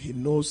 oh, he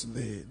knows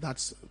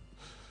that's,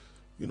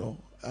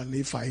 and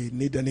if I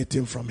need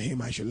anything from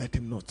him, I should let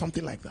him know.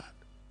 Something like that.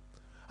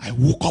 I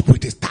woke up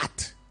with a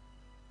start.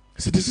 I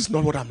said, this is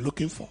not what I'm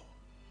looking for.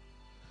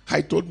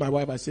 I told my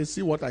wife, I said,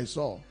 see what I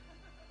saw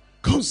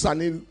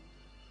concerning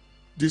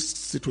this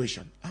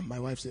situation. And my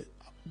wife said,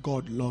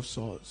 God loves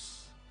us.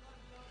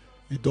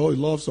 He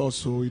loves us,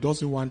 so he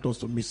doesn't want us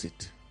to miss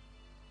it.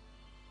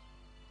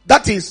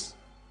 That is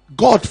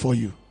God for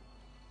you.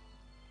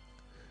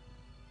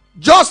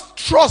 Just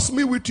trust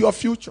me with your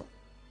future.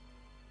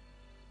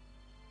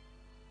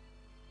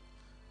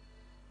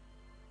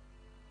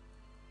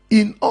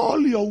 In all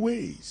your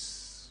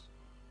ways.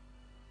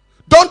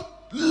 Don't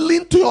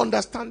lean to your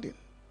understanding.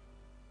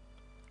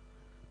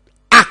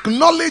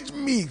 Acknowledge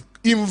me.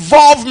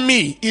 Involve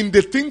me in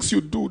the things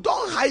you do.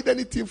 Don't hide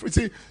anything.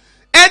 See,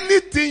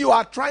 anything you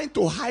are trying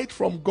to hide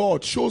from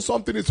God shows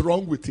something is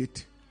wrong with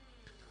it.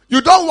 You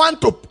don't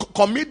want to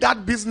commit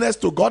that business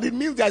to God. It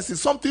means there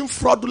is something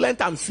fraudulent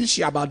and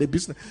fishy about the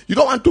business. You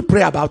don't want to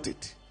pray about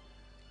it.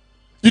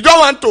 You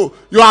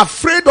are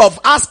afraid of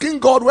asking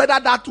God whether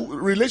that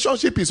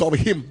relationship is of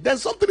him. Then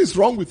something is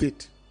wrong with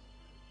it.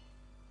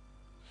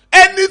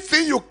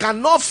 Anything you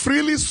cannot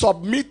freely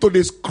submit to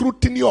the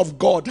scrutiny of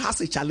God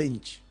has a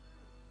challenge.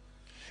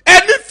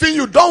 Anything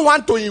you don't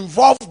want to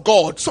involve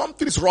God,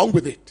 something is wrong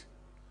with it.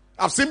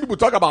 I've seen people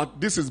talk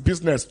about this is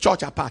business,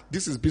 church apart,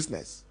 this is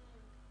business.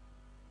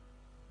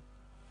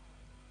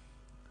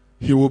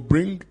 He will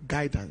bring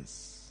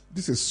guidance.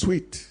 This is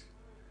sweet.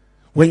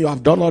 When you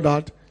have done all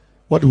that,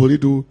 what will he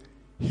do?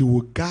 He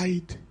will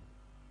guide.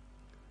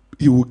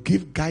 He will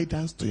give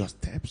guidance to your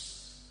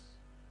steps.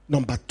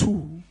 Number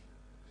 2,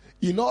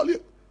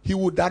 he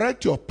will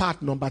direct your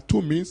path. Number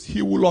 2 means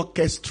he will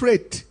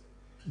orchestrate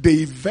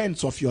the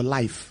events of your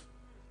life.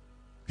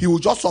 He will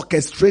just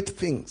orchestrate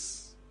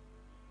things.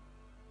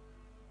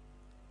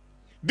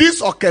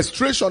 This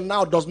orchestration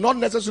now does not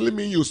necessarily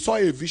mean you saw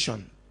a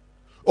vision,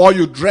 or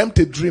you dreamt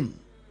a dream,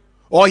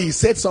 or he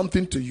said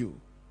something to you.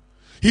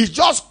 He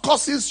just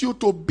causes you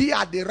to be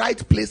at the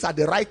right place at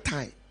the right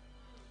time.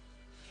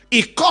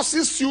 He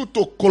causes you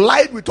to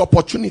collide with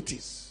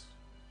opportunities.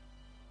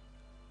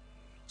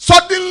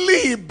 Suddenly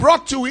he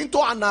brought you into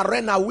an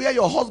arena where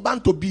your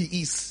husband to be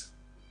is.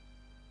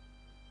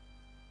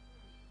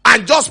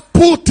 And just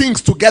pull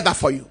things together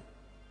for you.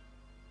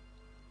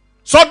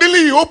 Suddenly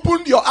he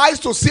opened your eyes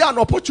to see an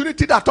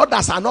opportunity that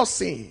others are not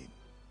seeing.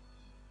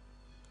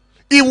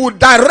 I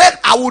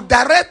will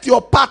direct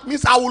your path,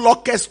 means I will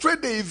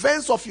orchestrate the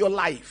events of your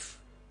life.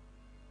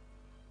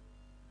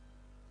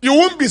 You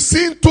won't be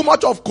seeing too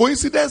much of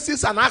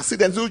coincidences and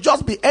accidents. You'll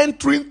just be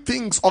entering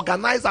things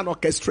organized and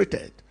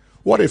orchestrated.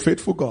 What a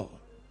faithful God.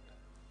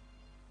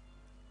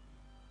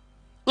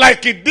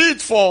 Like he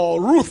did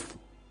for Ruth,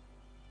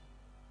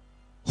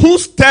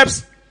 whose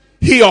steps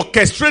he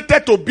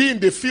orchestrated to be in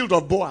the field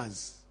of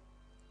Boaz.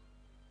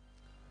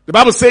 The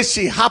Bible says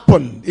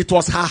it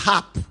was her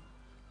hap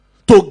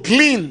to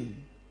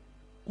glean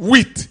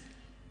wheat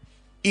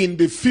in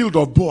the field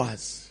of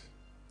Boaz.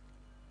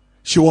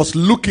 She was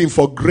looking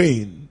for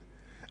grain,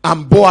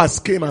 and Boaz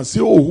came and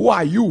said, oh, who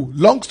are you?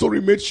 Long story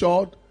made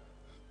short,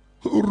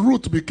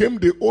 Ruth became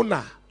the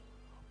owner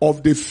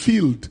of the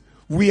field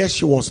where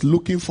she was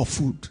looking for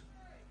food.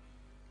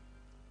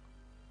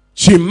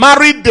 She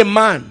married the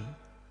man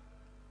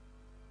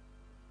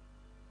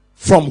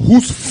from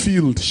whose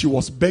field she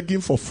was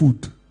begging for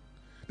food.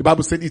 The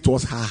Bible said it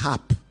was her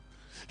hap.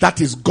 That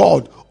is,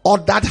 God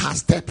ordered her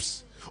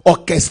steps,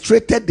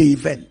 orchestrated the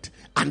event,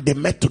 and they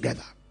met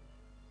together.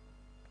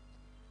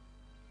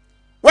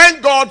 When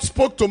God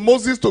spoke to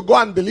Moses to go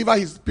and deliver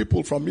his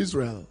people from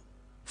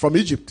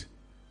Egypt,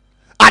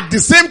 at the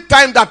same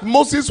time that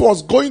Moses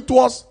was going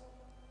towards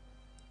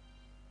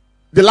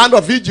the land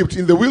of Egypt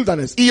in the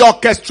wilderness, he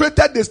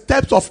orchestrated the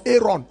steps of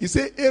Aaron. He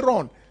said,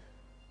 Aaron,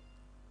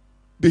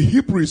 the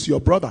Hebrew is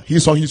your brother.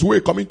 He's on his way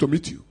coming to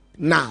meet you.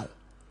 Now,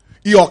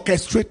 he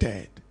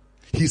orchestrated.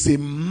 He's a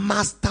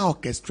master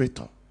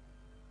orchestrator.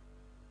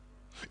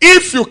 He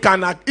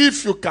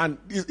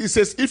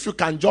says, if you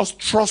can just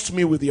trust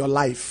me with your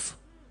life,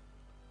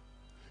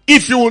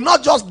 if you will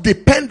not just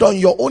depend on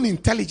your own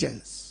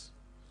intelligence,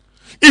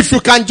 if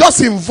you can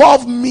just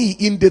involve me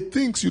in the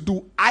things you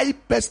do, I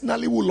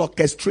personally will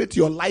orchestrate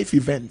your life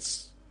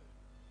events.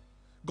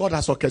 God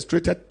has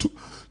orchestrated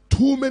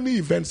too many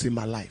events in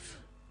my life.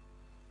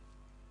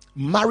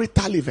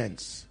 Marital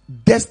events,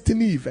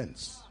 destiny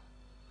events.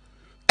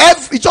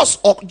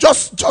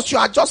 You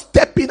are just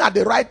stepping at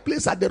the right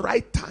place at the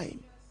right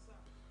time.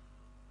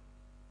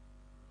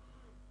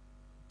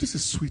 This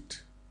is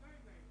sweet.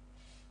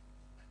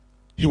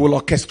 He will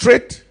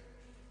orchestrate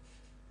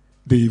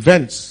the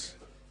events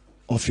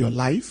of your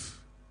life,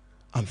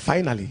 and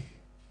finally,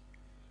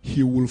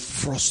 he will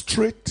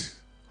frustrate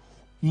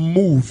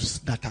moves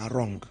that are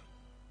wrong.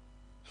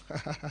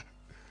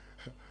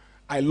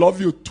 I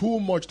love you too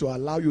much to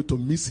allow you to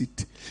miss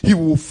it. He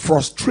will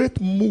frustrate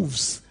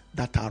moves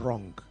that are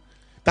wrong.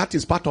 That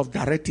is part of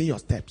directing your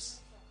steps.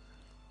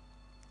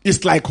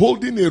 It's like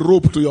holding a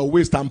rope to your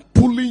waist and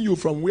pulling you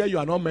from where you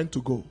are not meant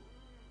to go.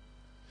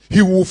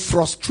 He will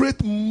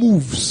frustrate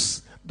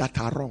moves that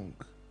are wrong.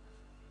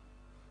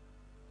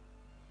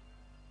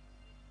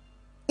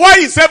 Why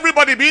is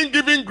everybody being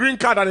given green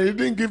card and he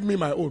didn't give me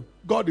my own?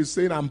 God is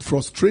saying I'm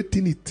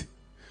frustrating it.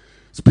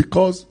 It's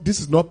because this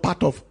is not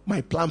part of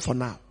my plan for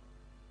now.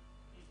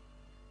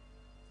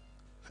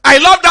 I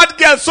love that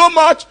girl so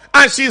much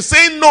and she's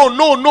saying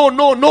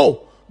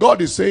no.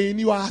 God is saying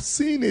you are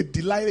seeing a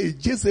Delilah, a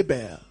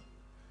Jezebel,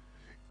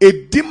 a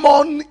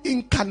demon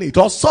incarnate,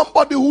 or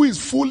somebody who is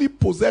fully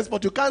possessed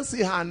but you can't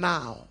see her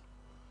now.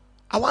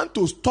 I want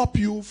to stop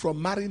you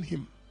from marrying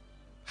him.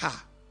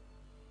 Ha.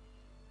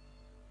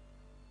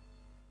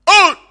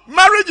 Oh,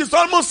 marriage is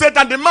almost set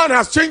and the man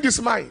has changed his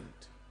mind.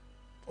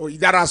 Oh,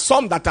 there are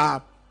some that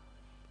are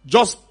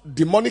just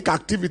demonic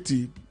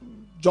activity,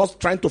 just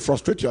trying to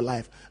frustrate your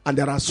life. And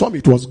there are some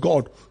it was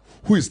God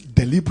who is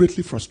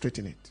deliberately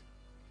frustrating it.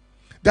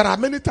 There are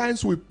many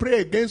times we pray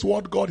against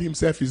what God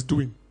himself is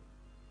doing.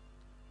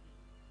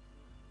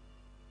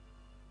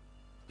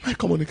 Am I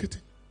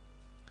communicating?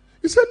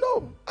 He said,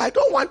 no, I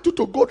don't want you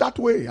to go that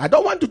way. I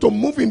don't want you to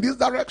move in this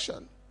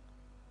direction.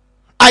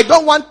 I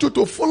don't want you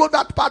to follow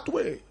that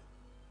pathway.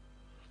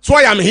 So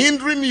I am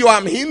hindering you,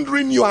 I'm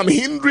hindering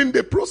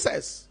the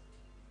process.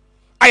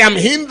 I am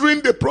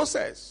hindering the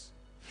process.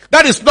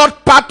 That is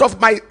not part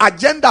of my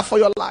agenda for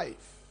your life.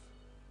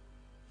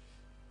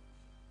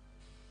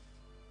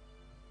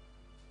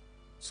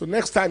 So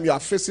next time you are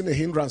facing a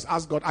hindrance,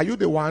 ask God, are you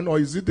the one or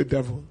is it the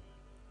devil?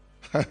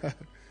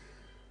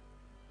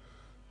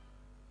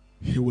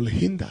 He will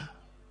hinder.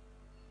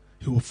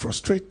 He will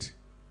frustrate.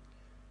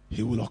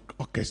 He will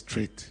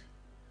orchestrate.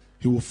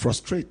 He will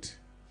frustrate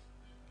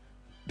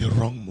the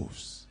wrong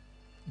moves.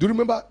 Do you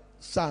remember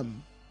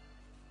Psalm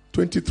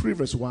 23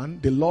 verse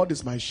 1? The Lord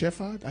is my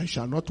shepherd, I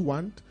shall not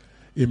want.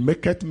 He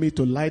maketh me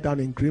to lie down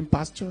in green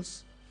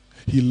pastures.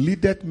 He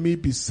leadeth me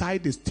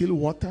beside the still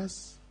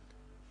waters.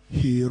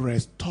 He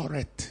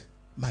restoreth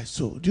my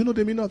soul. Do you know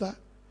the meaning of that?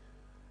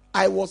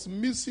 I was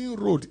missing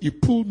road. He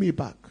pulled me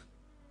back.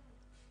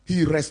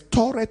 He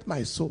restored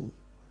my soul.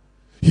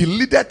 He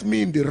leadeth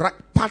me in the right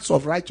paths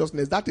of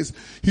righteousness. That is,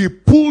 he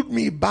pulled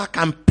me back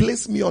and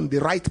placed me on the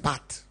right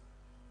path.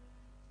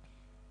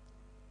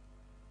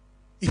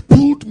 He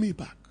pulled me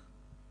back.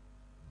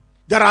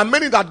 There are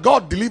many that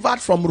God delivered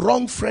from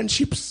wrong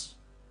friendships.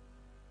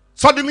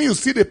 Suddenly you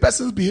see the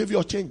person's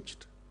behavior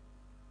changed.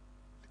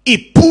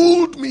 He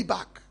pulled me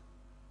back.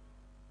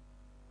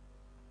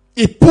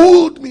 He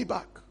pulled me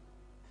back.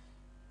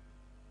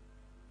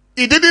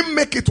 He didn't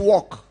make it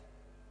work.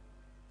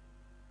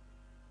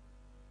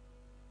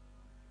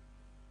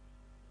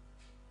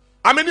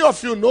 How many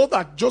of you know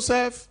that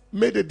Joseph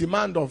made a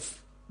demand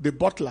of the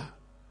butler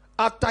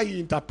after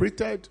he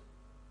interpreted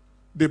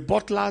the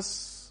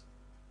butler's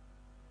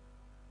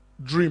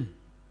dream?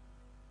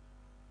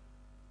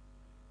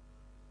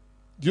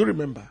 Do you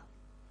remember?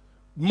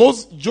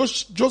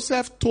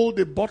 Joseph told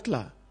the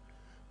butler,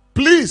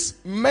 please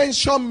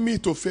mention me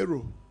to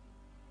Pharaoh.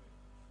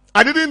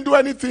 I didn't do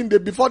anything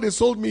before they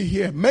sold me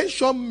here.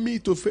 Mention me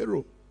to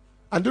Pharaoh.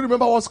 And do you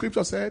remember what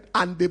scripture said?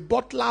 And the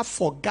butler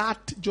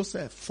forgot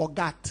Joseph.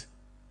 Forgot.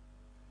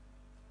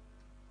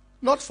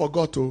 Not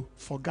forgot,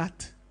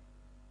 forgot.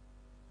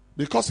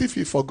 Because if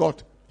he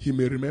forgot, he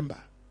may remember.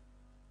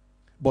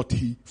 But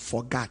he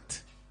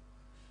forgot.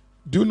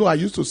 Do you know I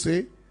used to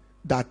say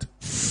that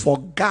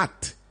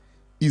forgot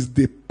is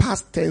the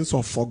past tense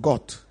of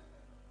forgot.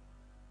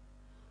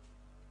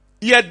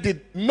 Yet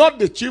did not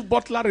the chief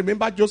butler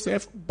remember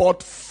Joseph,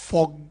 but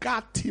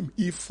forgot him.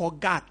 He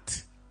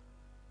forgot.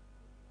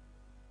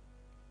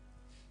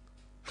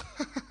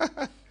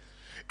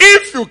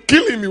 If you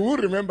kill him, he will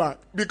remember.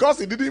 Because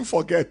he didn't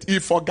forget. He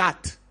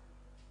forgot.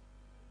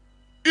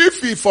 If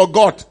he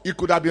forgot, he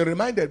could have been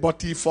reminded,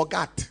 but he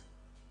forgot.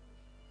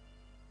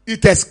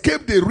 It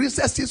escaped the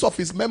recesses of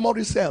his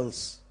memory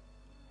cells.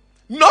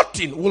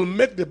 Nothing will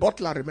make the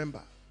butler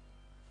remember.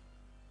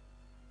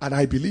 And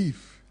I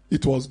believe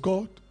it was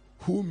God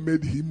who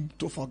made him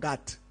to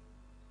forget.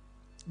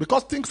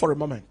 Because think for a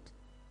moment.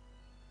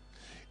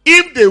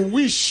 If the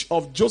wish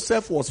of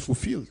Joseph was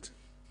fulfilled,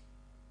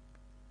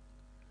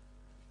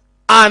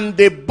 and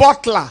the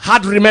butler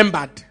had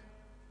remembered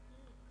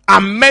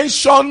and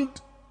mentioned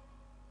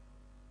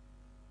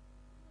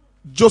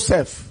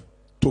Joseph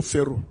to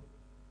Pharaoh,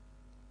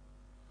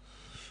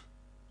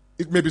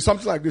 it may be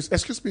something like this.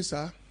 Excuse me,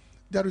 sir.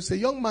 There is a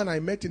young man I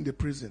met in the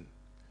prison.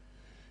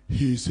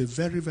 He is a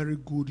very, very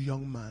good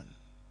young man.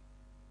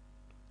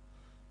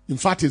 In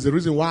fact, it's the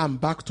reason why I'm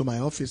back to my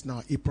office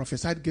now. He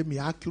prophesied, gave me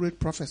accurate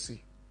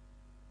prophecy.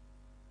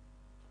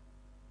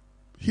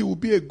 He will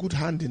be a good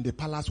hand in the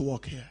palace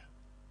work here.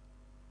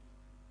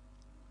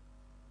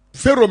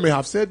 Pharaoh may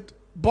have said,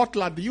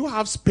 butler, do you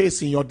have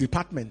space in your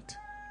department?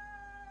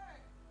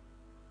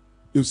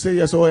 You say,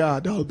 yes, oh yeah,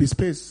 there will be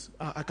space.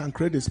 I can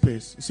create a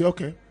space. You say,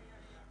 okay.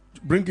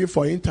 Bring him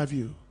for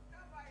interview.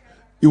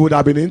 He would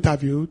have been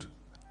interviewed,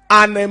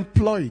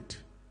 unemployed.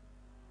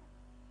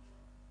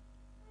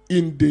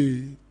 in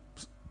the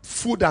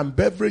food and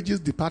beverages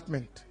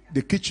department,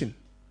 the kitchen.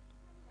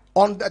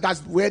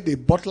 That's where the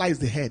butler is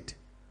the head.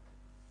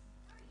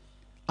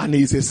 And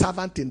he is a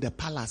servant in the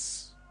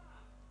palace.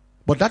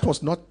 But that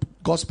was not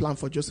God's plan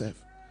for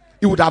Joseph.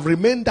 He would have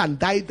remained and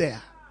died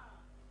there.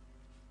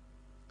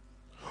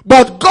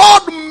 But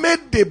God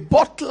made the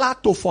butler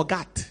to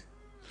forget,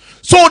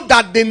 so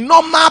that the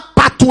normal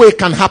pathway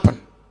can happen.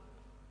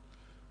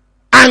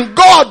 And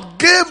God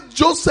gave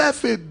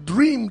Joseph a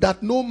dream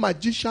that no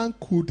magician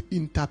could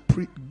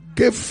interpret.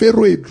 Gave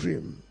Pharaoh a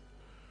dream,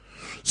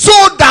 so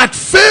that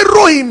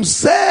Pharaoh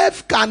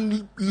himself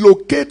can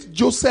locate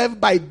Joseph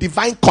by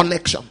divine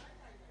connection.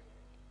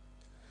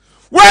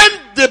 When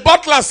the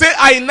butler said,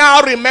 I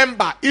now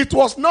remember, it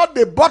was not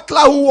the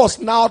butler who was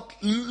now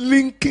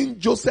linking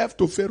Joseph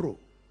to Pharaoh.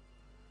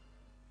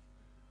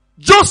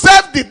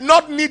 Joseph did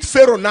not need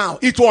Pharaoh now.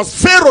 It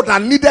was Pharaoh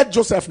that needed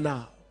Joseph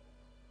now.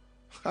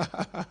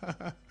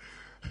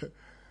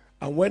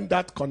 And when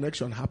that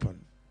connection happened,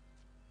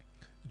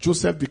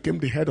 Joseph became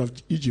the head of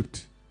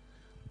Egypt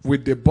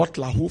with the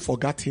butler who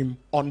forgot him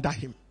under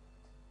him.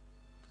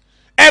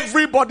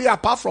 Everybody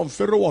apart from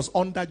Pharaoh was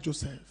under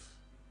Joseph.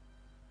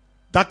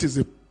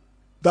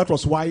 That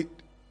was why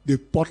the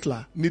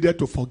butler needed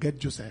to forget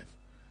Joseph.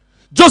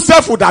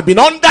 Joseph would have been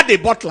under the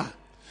butler.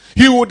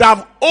 He would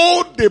have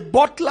owed the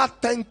butler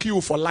thank you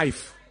for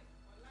life.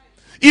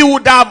 He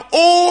would have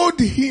owed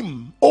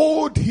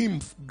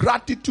him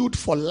gratitude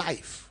for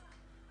life.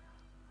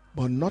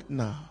 But not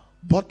now.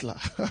 Butler,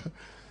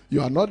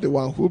 you are not the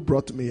one who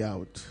brought me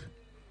out.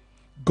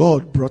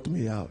 God brought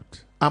me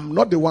out. I'm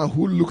not the one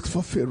who looked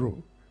for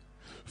Pharaoh.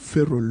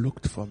 Pharaoh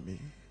looked for me.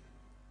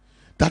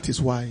 That is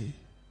why,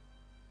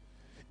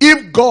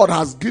 if God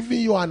has given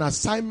you an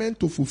assignment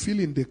to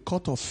fulfill in the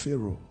court of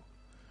Pharaoh,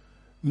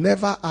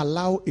 never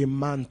allow a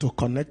man to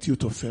connect you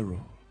to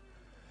Pharaoh.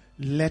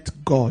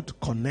 Let God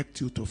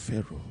connect you to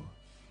Pharaoh.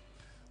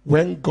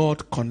 When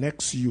God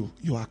connects you,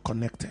 you are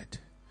connected.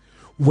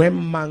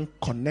 When man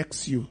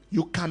connects you,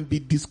 you can be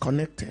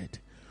disconnected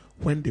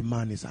when the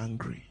man is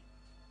angry.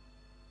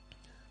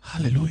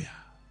 Hallelujah.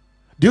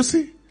 Do you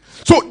see?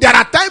 So there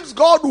are times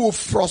God will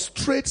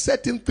frustrate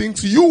certain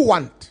things you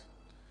want.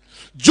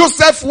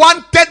 Joseph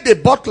wanted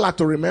the butler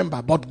to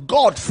remember, but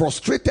God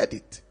frustrated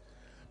it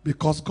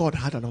because God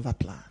had another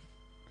plan.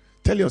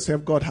 Tell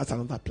yourself God has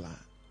another plan.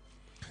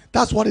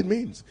 That's what it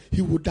means.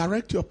 He will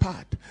direct your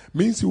path.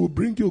 Means he will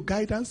bring you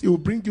guidance. He will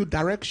bring you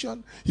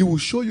direction. He will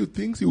show you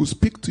things. He will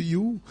speak to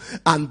you.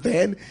 And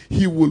then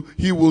he will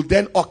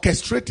then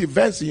orchestrate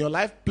events in your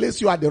life,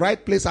 place you at the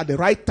right place at the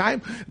right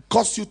time,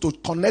 cause you to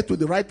connect with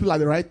the right people at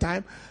the right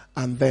time.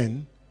 And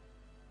then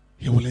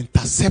he will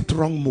intercept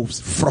wrong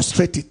moves,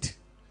 frustrate it.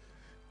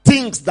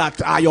 Things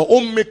that are your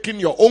own making,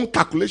 your own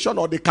calculation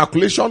or the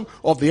calculation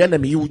of the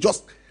enemy, he will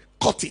just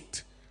cut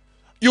it.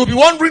 You'll be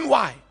wondering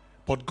why.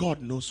 But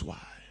God knows why.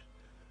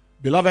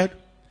 Beloved,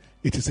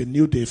 it is a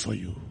new day for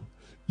you.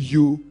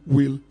 You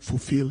will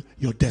fulfill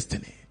your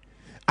destiny.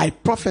 I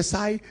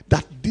prophesy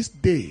that this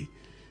day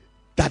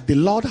that the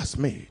Lord has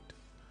made,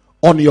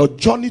 on your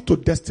journey to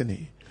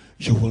destiny,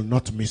 you will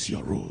not miss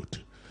your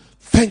road.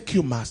 Thank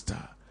you, Master,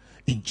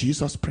 in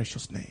Jesus'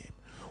 precious name.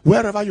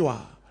 Wherever you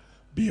are,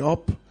 be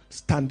up,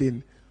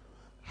 standing,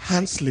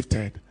 hands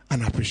lifted,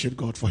 and appreciate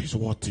God for his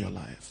word to your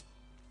life.